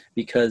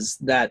 because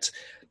that,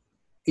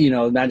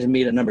 imagine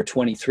me at number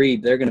 23,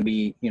 they're going to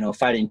be,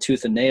 fighting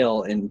tooth and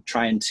nail and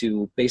trying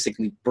to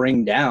basically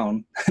bring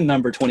down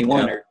number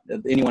 21 or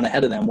anyone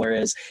ahead of them.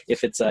 Whereas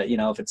if it's a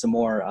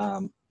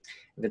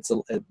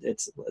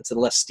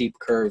less steep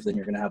curve, then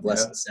you're going to have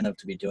less incentive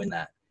to be doing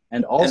that.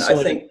 And also,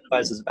 I think it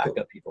incentivizes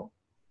backup people.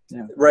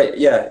 Yeah. Right.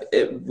 Yeah.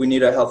 We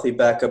need a healthy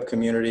backup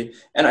community.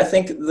 And I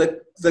think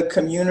the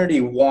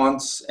community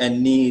wants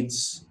and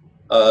needs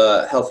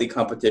healthy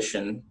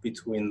competition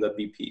between the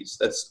BPs.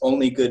 That's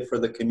only good for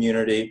the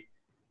community,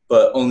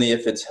 but only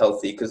if it's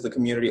healthy, because the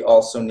community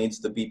also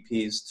needs the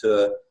BPs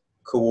to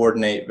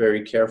coordinate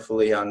very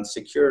carefully on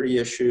security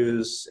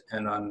issues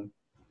and on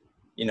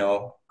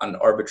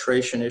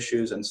arbitration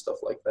issues and stuff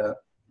like that.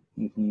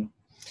 Mm-hmm.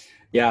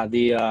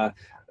 Yeah,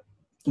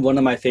 one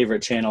of my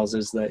favorite channels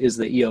is the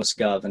EOS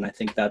Gov, and I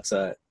think that's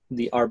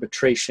the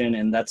arbitration,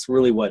 and that's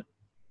really what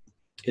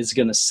is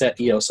going to set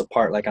EOS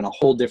apart, like on a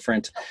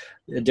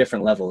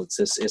different level. It's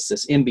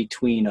this in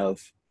between of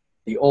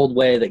the old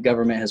way that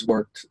government has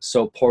worked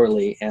so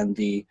poorly, and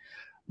the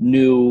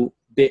new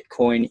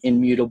Bitcoin,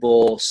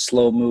 immutable,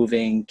 slow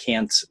moving,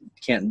 can't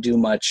do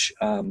much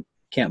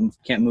can't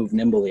move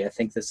nimbly. I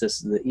think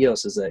the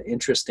EOS is an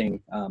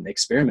interesting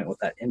experiment with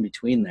that in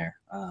between there.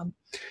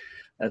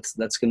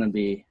 That's going to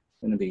be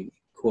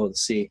cool to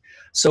see.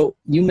 So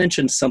you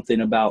mentioned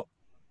something about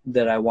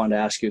that I wanted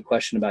to ask you a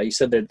question about. You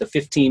said that the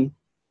 15,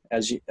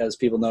 as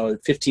people know,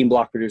 15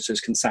 block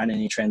producers can sign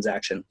any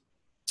transaction.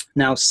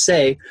 Now,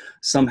 say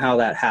somehow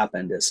that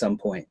happened at some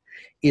point.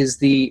 Is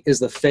the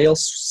fail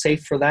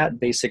safe for that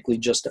basically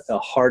just a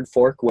hard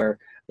fork where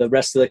the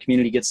rest of the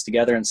community gets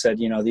together and said,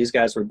 these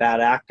guys were bad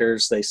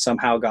actors. They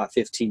somehow got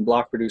 15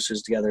 block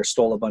producers together,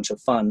 stole a bunch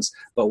of funds,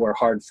 but we're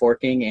hard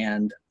forking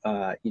and,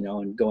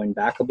 and going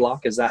back a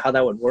block. Is that how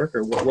that would work?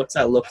 Or what's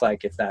that look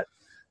like if that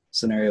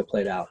scenario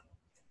played out?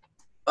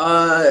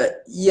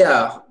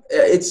 Yeah,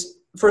 it's,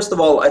 first of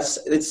all,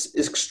 it's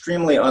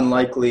extremely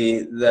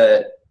unlikely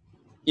that,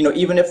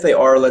 even if they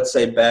are, let's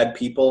say, bad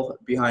people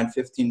behind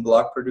 15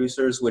 block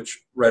producers,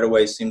 which right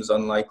away seems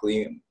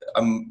unlikely.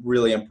 I'm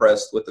really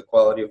impressed with the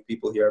quality of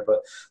people here, but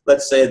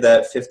let's say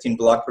that 15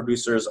 block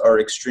producers are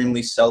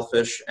extremely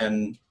selfish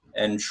and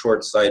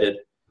short-sighted.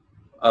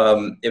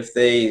 If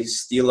they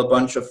steal a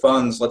bunch of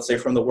funds, let's say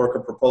from the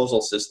worker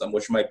proposal system,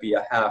 which might be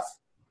a half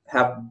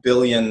 $500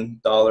 million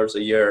a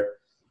year.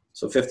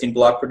 So 15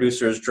 block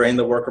producers drain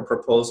the worker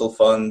proposal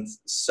fund,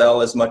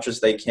 sell as much as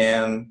they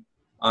can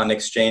on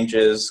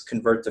exchanges,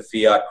 convert to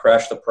fiat,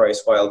 crash the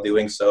price while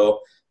doing so,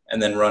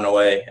 and then run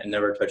away and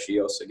never touch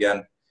EOS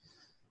again.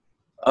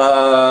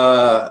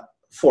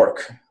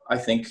 Fork. I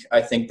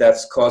think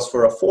that's cause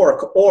for a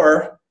fork.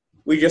 Or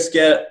we just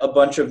get a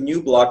bunch of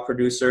new block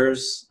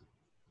producers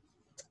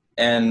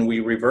and we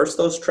reverse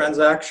those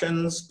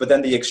transactions, but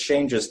then the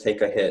exchanges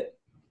take a hit.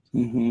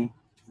 Mm-hmm.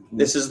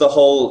 This is the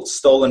whole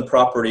stolen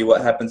property.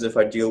 What happens if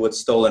I deal with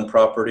stolen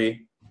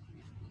property?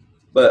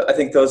 But I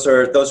think those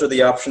are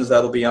the options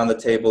that'll be on the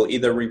table.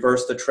 Either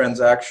reverse the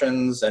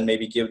transactions and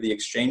maybe give the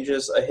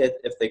exchanges a hit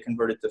if they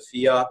convert it to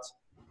fiat,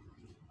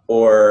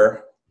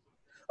 or,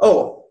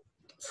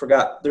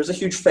 forgot, there's a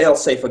huge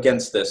fail-safe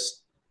against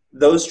this.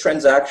 Those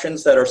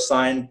transactions that are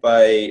signed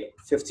by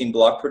 15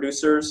 block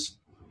producers,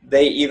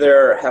 they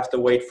either have to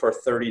wait for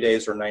 30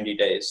 days or 90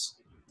 days.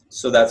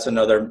 So that's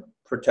another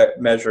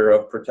measure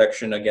of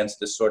protection against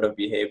this sort of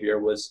behavior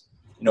was,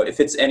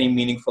 if it's any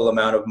meaningful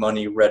amount of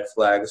money, red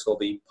flags will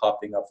be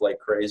popping up like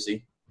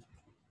crazy.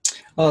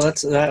 Oh,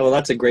 that's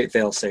a great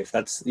fail-safe.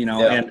 That's,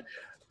 and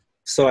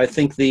so I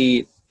think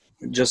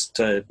just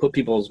to put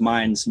people's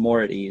minds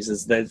more at ease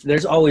is that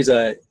there's always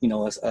a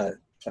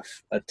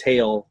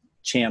tail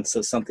chance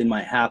that something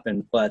might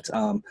happen. But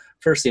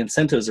first, the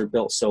incentives are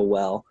built so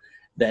well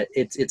that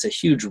it's a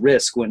huge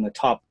risk when the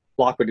top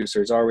block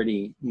producer is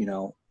already,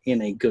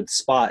 in a good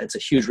spot. It's a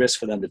huge risk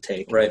for them to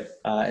take. Right.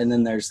 And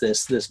then there's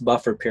this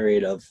buffer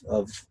period of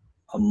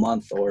a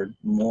month or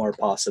more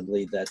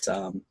possibly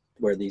that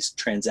where these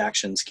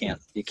transactions can't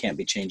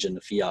be changed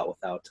into fiat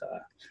without.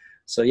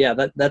 So yeah,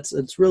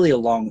 it's really a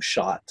long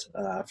shot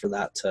for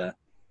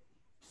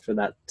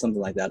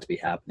something like that to be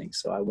happening.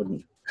 So I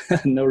wouldn't,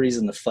 no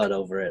reason to FUD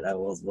over it. I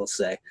will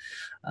say,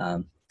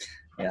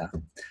 yeah.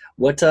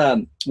 What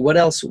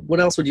else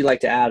would you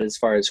like to add as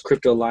far as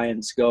Crypto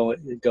Alliance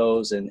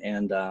goes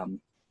and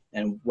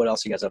what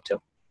else are you guys up to?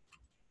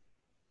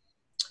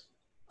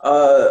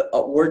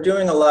 We're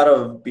doing a lot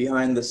of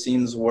behind the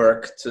scenes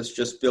work to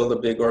just build a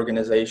big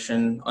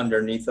organization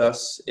underneath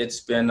us. It's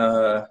been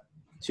a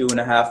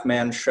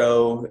 2.5-man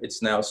show.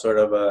 It's now sort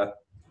of a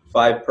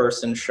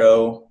 5-person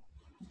show,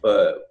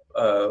 but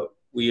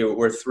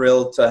we're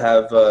thrilled to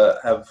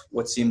have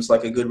what seems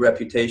like a good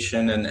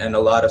reputation and a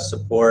lot of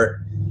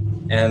support.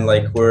 And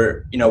like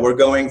we're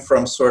going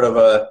from sort of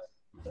a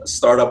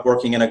startup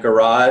working in a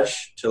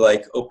garage to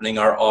like opening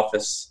our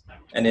office.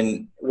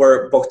 And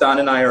Bogdan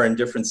and I are in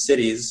different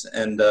cities,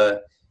 and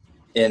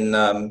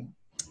in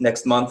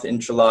next month in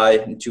July,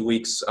 in 2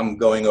 weeks, I'm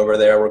going over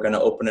there. We're going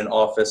to open an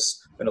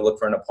office. I'm going to look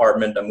for an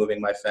apartment. I'm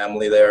moving my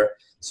family there.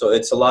 So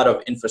it's a lot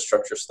of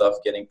infrastructure stuff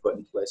getting put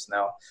in place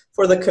now.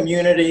 For the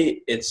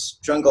community, it's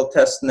Jungle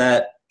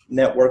Testnet,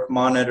 Network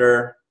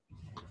Monitor,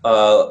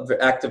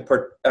 active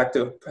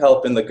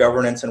help in the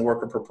governance and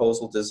worker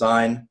proposal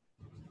design,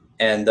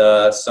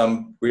 and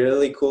some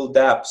really cool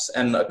dApps,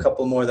 and a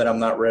couple more that I'm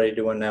not ready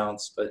to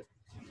announce, but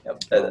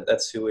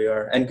that's who we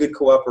are. And good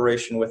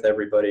cooperation with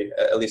everybody.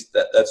 At least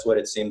that's what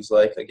it seems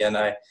like. Again,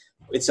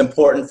 it's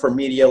important for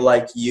media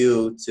like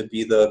you to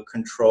be the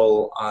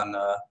control on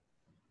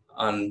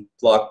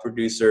block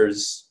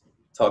producers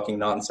talking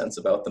nonsense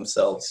about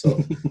themselves.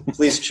 So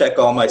please check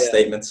all my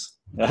statements.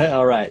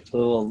 All right,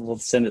 we'll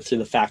send it through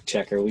the fact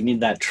checker. We need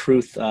that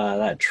truth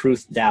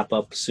dApp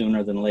up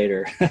sooner than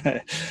later.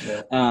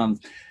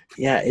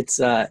 It's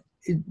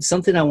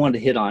something I wanted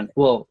to hit on.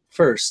 Well,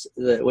 first,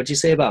 what you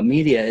say about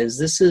media is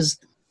this is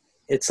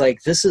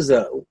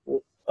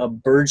a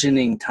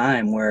burgeoning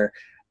time where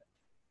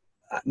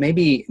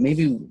maybe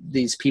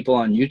these people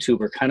on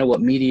YouTube are kind of what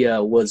media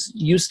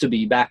used to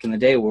be back in the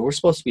day, where we're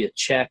supposed to be a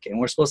check and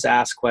we're supposed to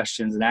ask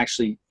questions and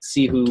actually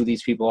see who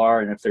these people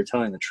are and if they're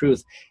telling the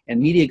truth. And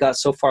media got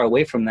so far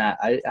away from that.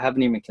 I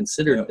haven't even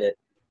considered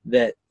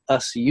that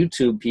us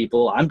YouTube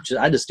people,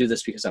 I just do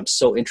this because I'm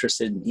so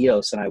interested in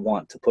EOS and I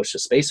want to push the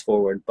space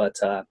forward. But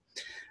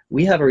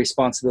we have a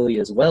responsibility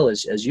as well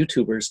as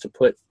YouTubers to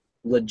put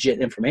legit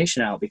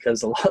information out,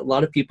 because a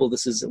lot of people,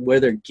 this is where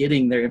they're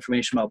getting their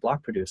information about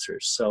block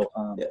producers. So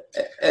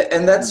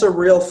and that's a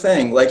real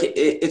thing. Like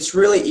it's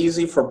really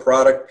easy for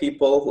product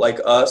people like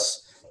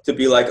us to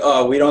be like,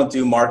 oh, we don't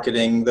do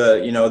marketing.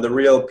 The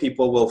real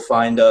people will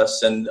find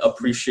us and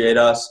appreciate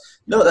us.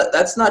 No,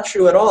 that's not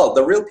true at all.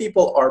 The real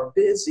people are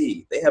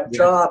busy. They have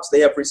jobs,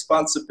 they have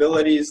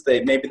responsibilities,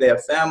 maybe they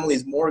have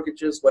families,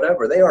 mortgages,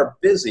 whatever. They are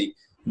busy.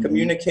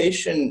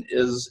 Communication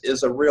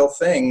is a real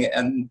thing,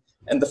 and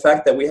the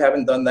fact that we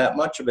haven't done that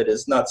much of it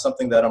is not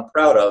something that I'm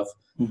proud of.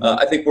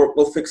 I think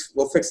we'll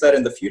fix that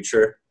in the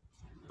future,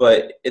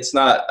 but it's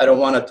not. I don't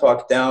want to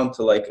talk down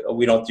to like, oh,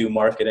 we don't do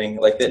marketing.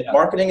 Like that,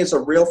 marketing is a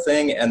real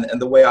thing, and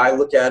the way I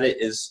look at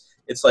it is,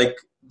 it's like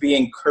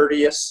being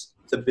courteous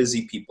to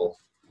busy people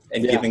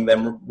and giving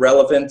them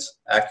relevant,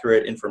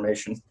 accurate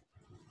information.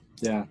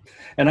 Yeah,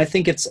 and I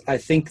think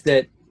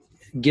that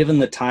given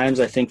the times,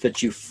 I think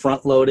that you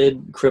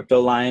front-loaded Crypto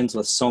Lions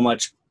with so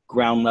much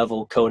ground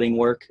level coding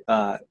work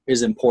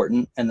is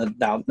important, and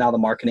now the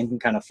marketing can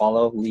kind of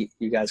follow.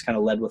 You guys kind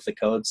of led with the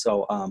code,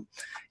 so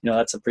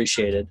that's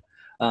appreciated.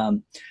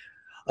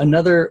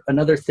 Another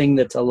thing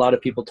that a lot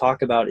of people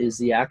talk about is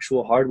the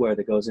actual hardware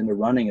that goes into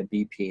running a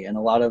BP, and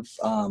a lot of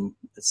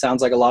it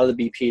sounds like a lot of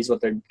the BPs,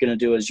 what they're going to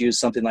do is use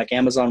something like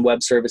Amazon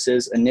Web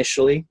Services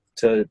initially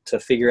to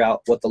figure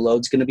out what the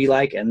load's going to be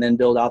like, and then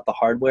build out the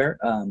hardware.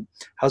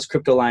 How's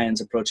Crypto Lions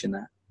approaching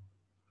that?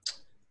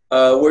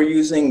 We're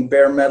using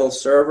bare metal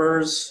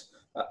servers.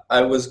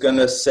 I was going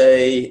to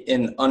say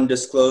in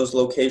undisclosed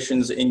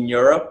locations in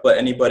Europe, but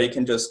anybody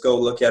can just go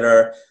look at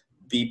our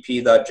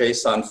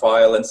bp.json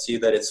file and see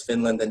that it's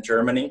Finland and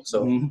Germany.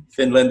 So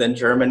Finland and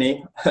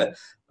Germany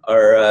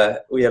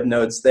we have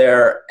nodes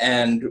there,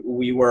 and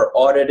we were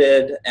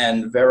audited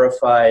and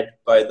verified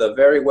by the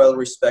very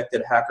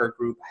well-respected hacker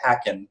group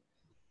Hacken.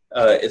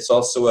 It's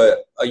also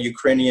a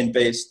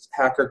Ukrainian-based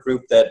hacker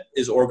group that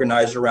is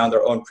organized around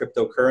their own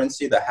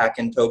cryptocurrency, the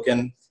Hacken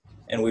token,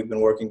 and we've been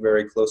working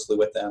very closely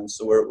with them.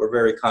 So we're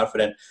very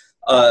confident.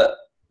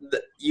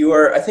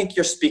 I think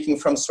you're speaking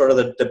from sort of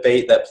the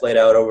debate that played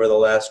out over the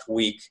last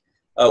week.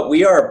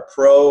 We are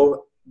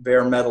pro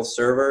bare metal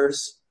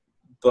servers,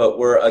 but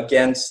we're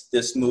against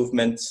this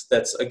movement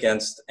that's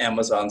against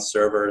Amazon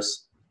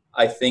servers.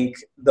 I think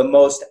the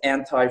most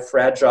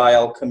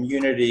anti-fragile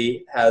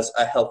community has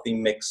a healthy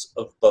mix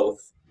of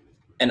both.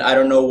 And I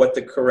don't know what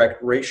the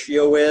correct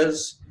ratio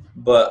is,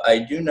 but I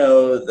do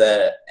know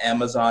that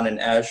Amazon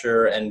and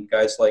Azure and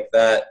guys like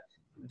that,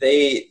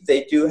 they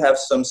do have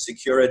some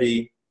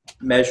security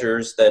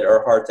measures that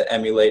are hard to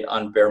emulate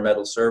on bare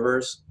metal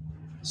servers.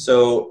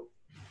 So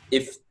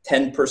if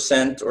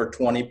 10% or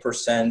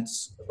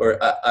 20%, or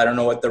I don't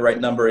know what the right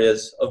number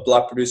is, of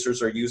block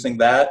producers are using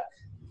that,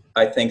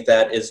 I think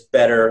that is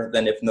better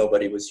than if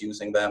nobody was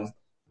using them.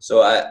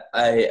 So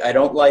I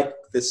don't like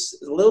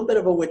this, a little bit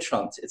of a witch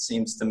hunt, it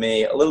seems to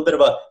me, a little bit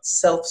of a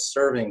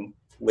self-serving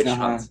witch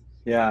hunt.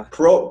 Yeah.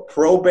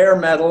 Pro bare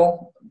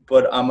metal,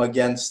 but I'm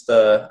against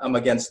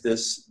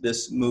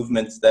this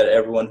movement that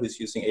everyone who's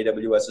using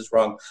AWS is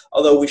wrong.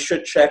 Although we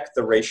should check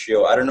the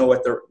ratio. I don't know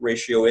what the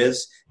ratio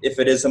is. If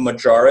it is a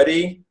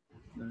majority,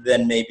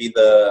 then maybe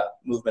the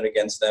movement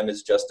against them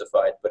is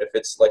justified. But if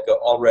it's like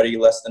already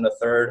less than a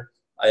third,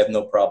 I have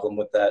no problem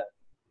with that.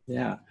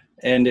 Yeah.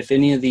 And if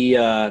any of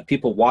the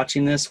people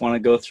watching this want to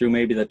go through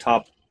maybe the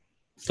top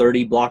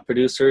 30 block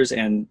producers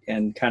and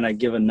kind of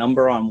give a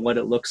number on what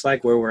it looks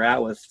like, where we're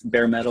at with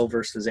bare metal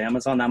versus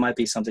Amazon, that might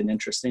be something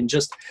interesting.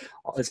 Just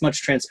as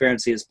much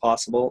transparency as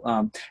possible.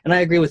 And I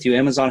agree with you.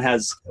 Amazon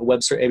has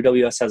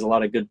AWS has a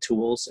lot of good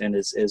tools and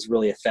is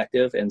really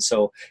effective. And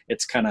so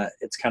it's kind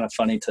of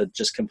funny to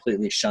just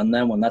completely shun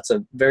them when that's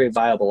a very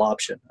viable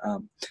option.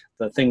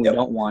 The thing we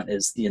don't want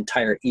is the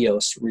entire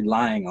EOS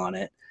relying on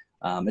it.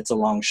 It's a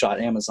long shot.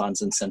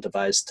 Amazon's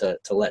incentivized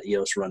to let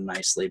EOS run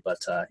nicely, but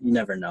you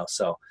never know.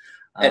 So.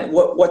 And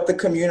what the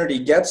community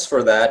gets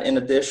for that, in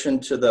addition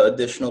to the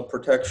additional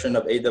protection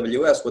of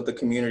AWS, what the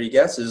community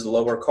gets is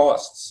lower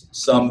costs.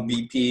 Some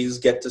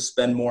VPs get to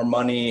spend more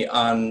money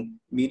on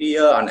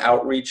media, on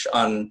outreach,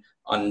 on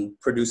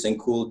producing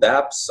cool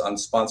dApps, on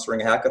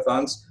sponsoring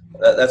hackathons.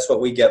 That's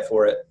what we get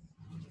for it.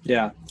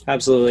 Yeah,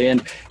 absolutely.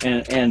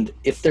 And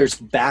if there's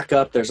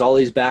backup, there's all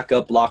these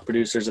backup block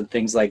producers and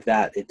things like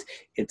that.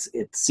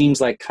 It seems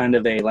like kind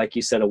of like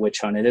you said, a witch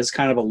hunt. It is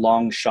kind of a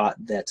long shot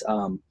that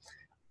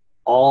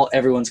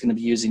everyone's going to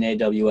be using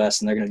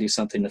AWS and they're going to do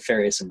something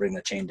nefarious and bring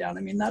the chain down.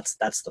 I mean, that's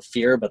the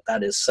fear, but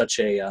that is such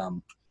a,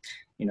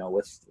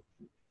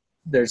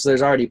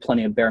 there's already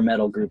plenty of bare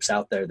metal groups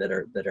out there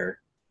that are,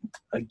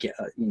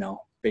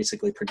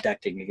 basically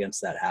protecting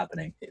against that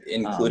happening.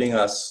 Including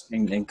us.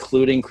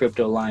 Including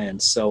Crypto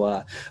Lions.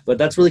 So, but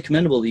that's really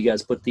commendable that you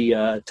guys put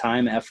the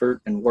time,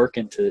 effort, and work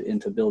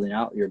into building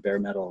out your bare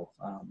metal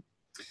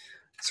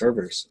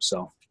servers.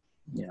 So,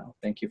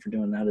 thank you for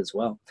doing that as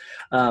well.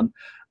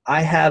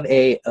 I have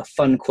a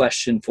fun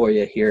question for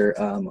you here,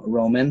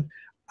 Roman.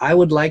 I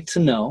would like to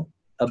know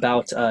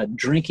about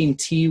drinking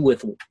tea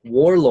with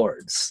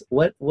warlords.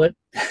 What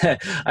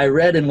I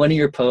read in one of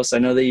your posts, I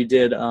know that you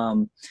did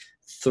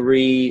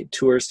 3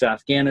 tours to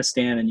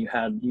Afghanistan, and you've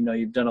had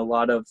a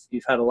lot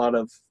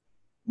of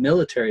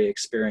military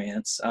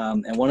experience.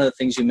 And one of the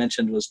things you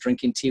mentioned was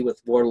drinking tea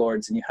with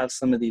warlords, and you have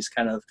some of these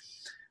kind of,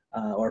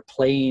 or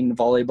playing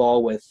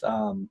volleyball with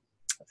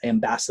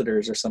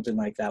ambassadors or something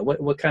like that.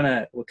 What kind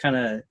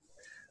of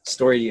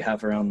story do you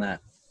have around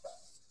that?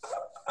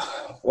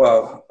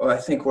 Well, I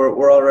think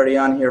we're already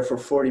on here for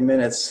 40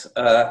 minutes.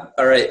 All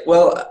right.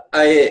 Well,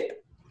 I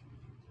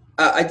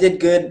did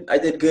good. I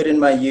did good in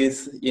my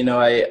youth. You know,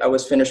 I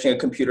was finishing a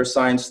computer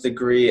science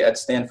degree at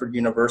Stanford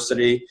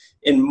University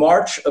in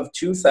March of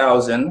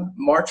 2000,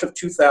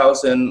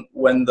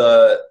 when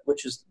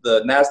which is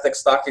the NASDAQ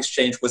stock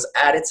exchange was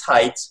at its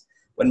height,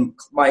 when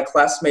my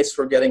classmates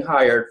were getting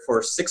hired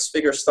for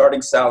 6-figure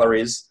starting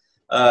salaries.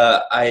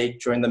 I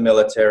joined the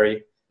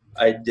military.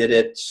 I did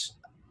it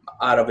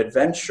out of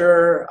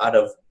adventure, out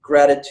of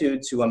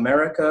gratitude to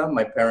America.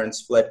 My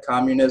parents fled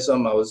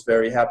communism. I was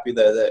very happy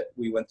that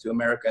we went to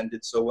America and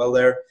did so well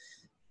there.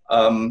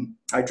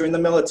 I joined the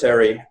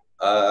military,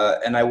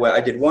 and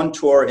I did 1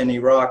 tour in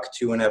Iraq,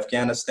 2 in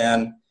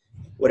Afghanistan.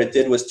 What it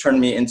did was turn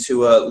me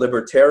into a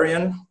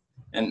libertarian,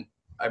 and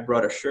I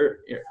brought a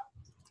shirt here.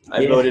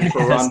 I voted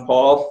for Ron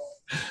Paul.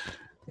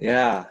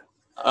 Yeah.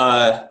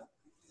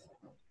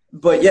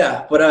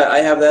 But I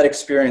have that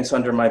experience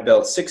under my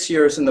belt. 6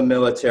 years in the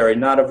military,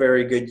 not a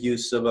very good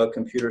use of a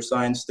computer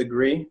science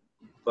degree,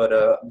 but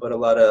a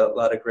lot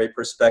of great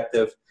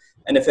perspective.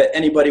 And if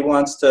anybody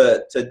wants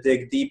to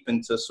dig deep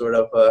into sort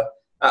of,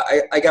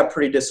 I got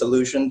pretty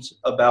disillusioned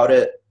about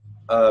it,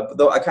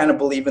 though I kind of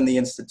believe in the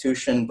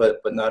institution, but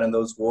not in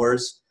those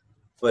wars.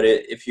 But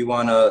if you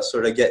want to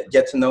sort of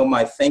get to know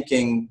my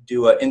thinking,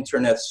 do an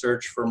internet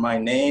search for my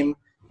name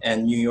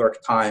and New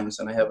York Times,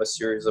 and I have a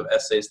series of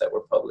essays that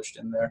were published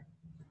in there.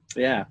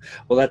 Yeah,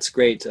 well, that's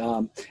great.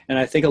 And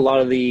I think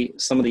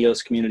some of the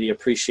EOS community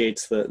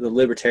appreciates the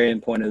libertarian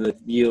point of the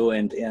view,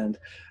 and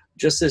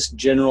just this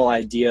general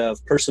idea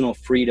of personal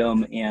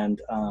freedom,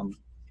 and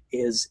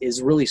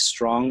is really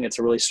strong. It's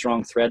a really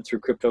strong thread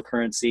through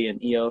cryptocurrency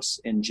and EOS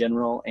in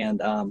general.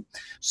 And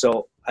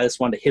so I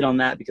just wanted to hit on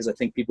that because I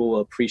think people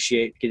will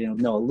appreciate getting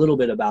to know a little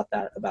bit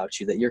about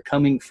you, that you're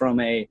coming from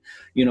a,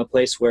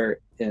 place where,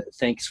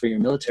 thanks for your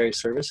military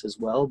service as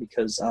well,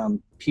 because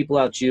people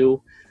out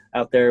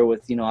there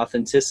with,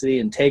 authenticity,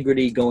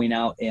 integrity, going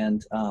out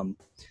and,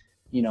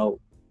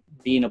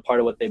 being a part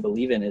of what they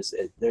believe in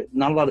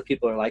not a lot of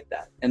people are like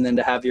that. And then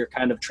to have your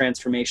kind of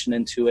transformation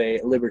into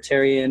a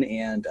libertarian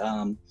and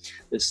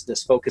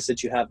this focus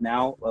that you have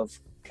now of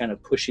kind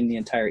of pushing the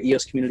entire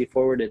EOS community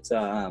forward, it's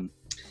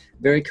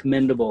very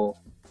commendable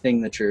thing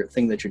that you're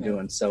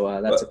doing.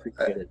 So that's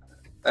appreciated.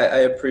 I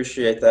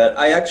appreciate that.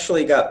 I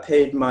actually got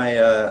paid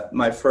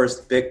my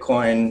first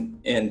Bitcoin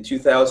in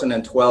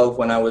 2012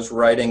 when I was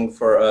writing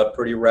for a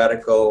pretty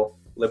radical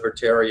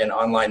libertarian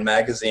online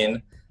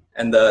magazine.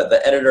 And the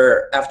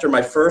editor, after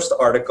my first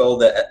article,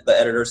 the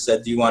editor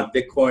said, "Do you want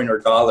Bitcoin or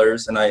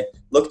dollars?" And I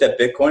looked at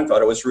Bitcoin,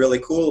 thought it was really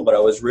cool, but I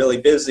was really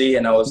busy.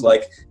 And I was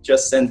like,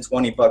 just send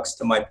 $20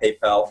 to my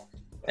PayPal.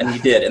 And he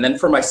did. And then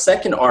for my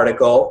second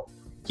article,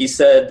 he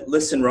said,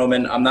 "Listen,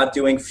 Roman, I'm not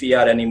doing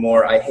fiat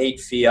anymore. I hate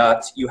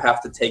fiat. You have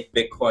to take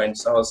Bitcoin."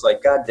 So I was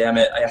like, God damn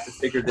it, I have to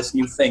figure this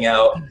new thing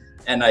out.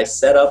 And I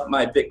set up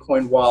my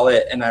Bitcoin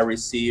wallet and I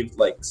received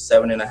like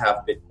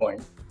 7.5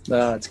 Bitcoin.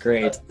 Oh, that's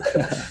great.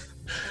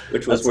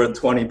 Which was worth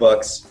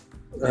 $20.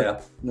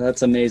 Yeah.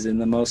 That's amazing.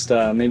 The most,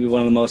 maybe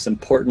one of the most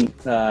important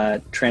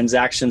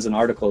transactions and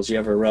articles you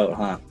ever wrote,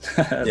 huh?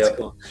 That's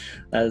cool.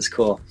 That is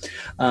cool.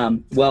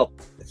 Well,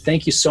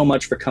 thank you so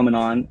much for coming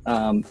on.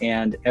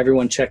 And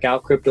everyone check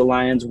out Crypto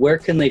Lions. Where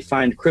can they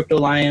find Crypto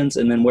Lions?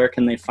 And then where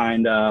can they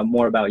find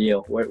more about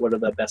you? What are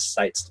the best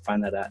sites to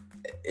find that at?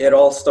 It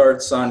all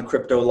starts on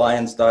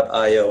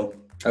cryptolions.io.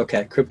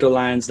 Okay,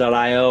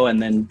 cryptolions.io, and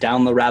then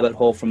down the rabbit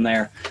hole from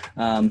there.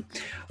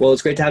 Well,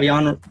 it's great to have you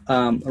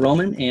on,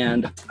 Roman,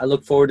 and I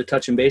look forward to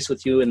touching base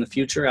with you in the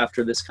future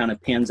after this kind of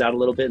pans out a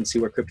little bit and see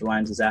where Crypto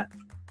Lions is at.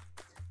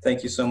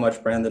 Thank you so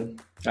much, Brandon.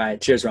 All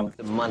right, cheers, Roman.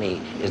 The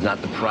money is not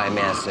the prime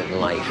asset in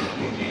life.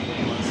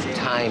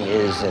 Time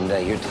is, and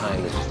your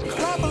time is just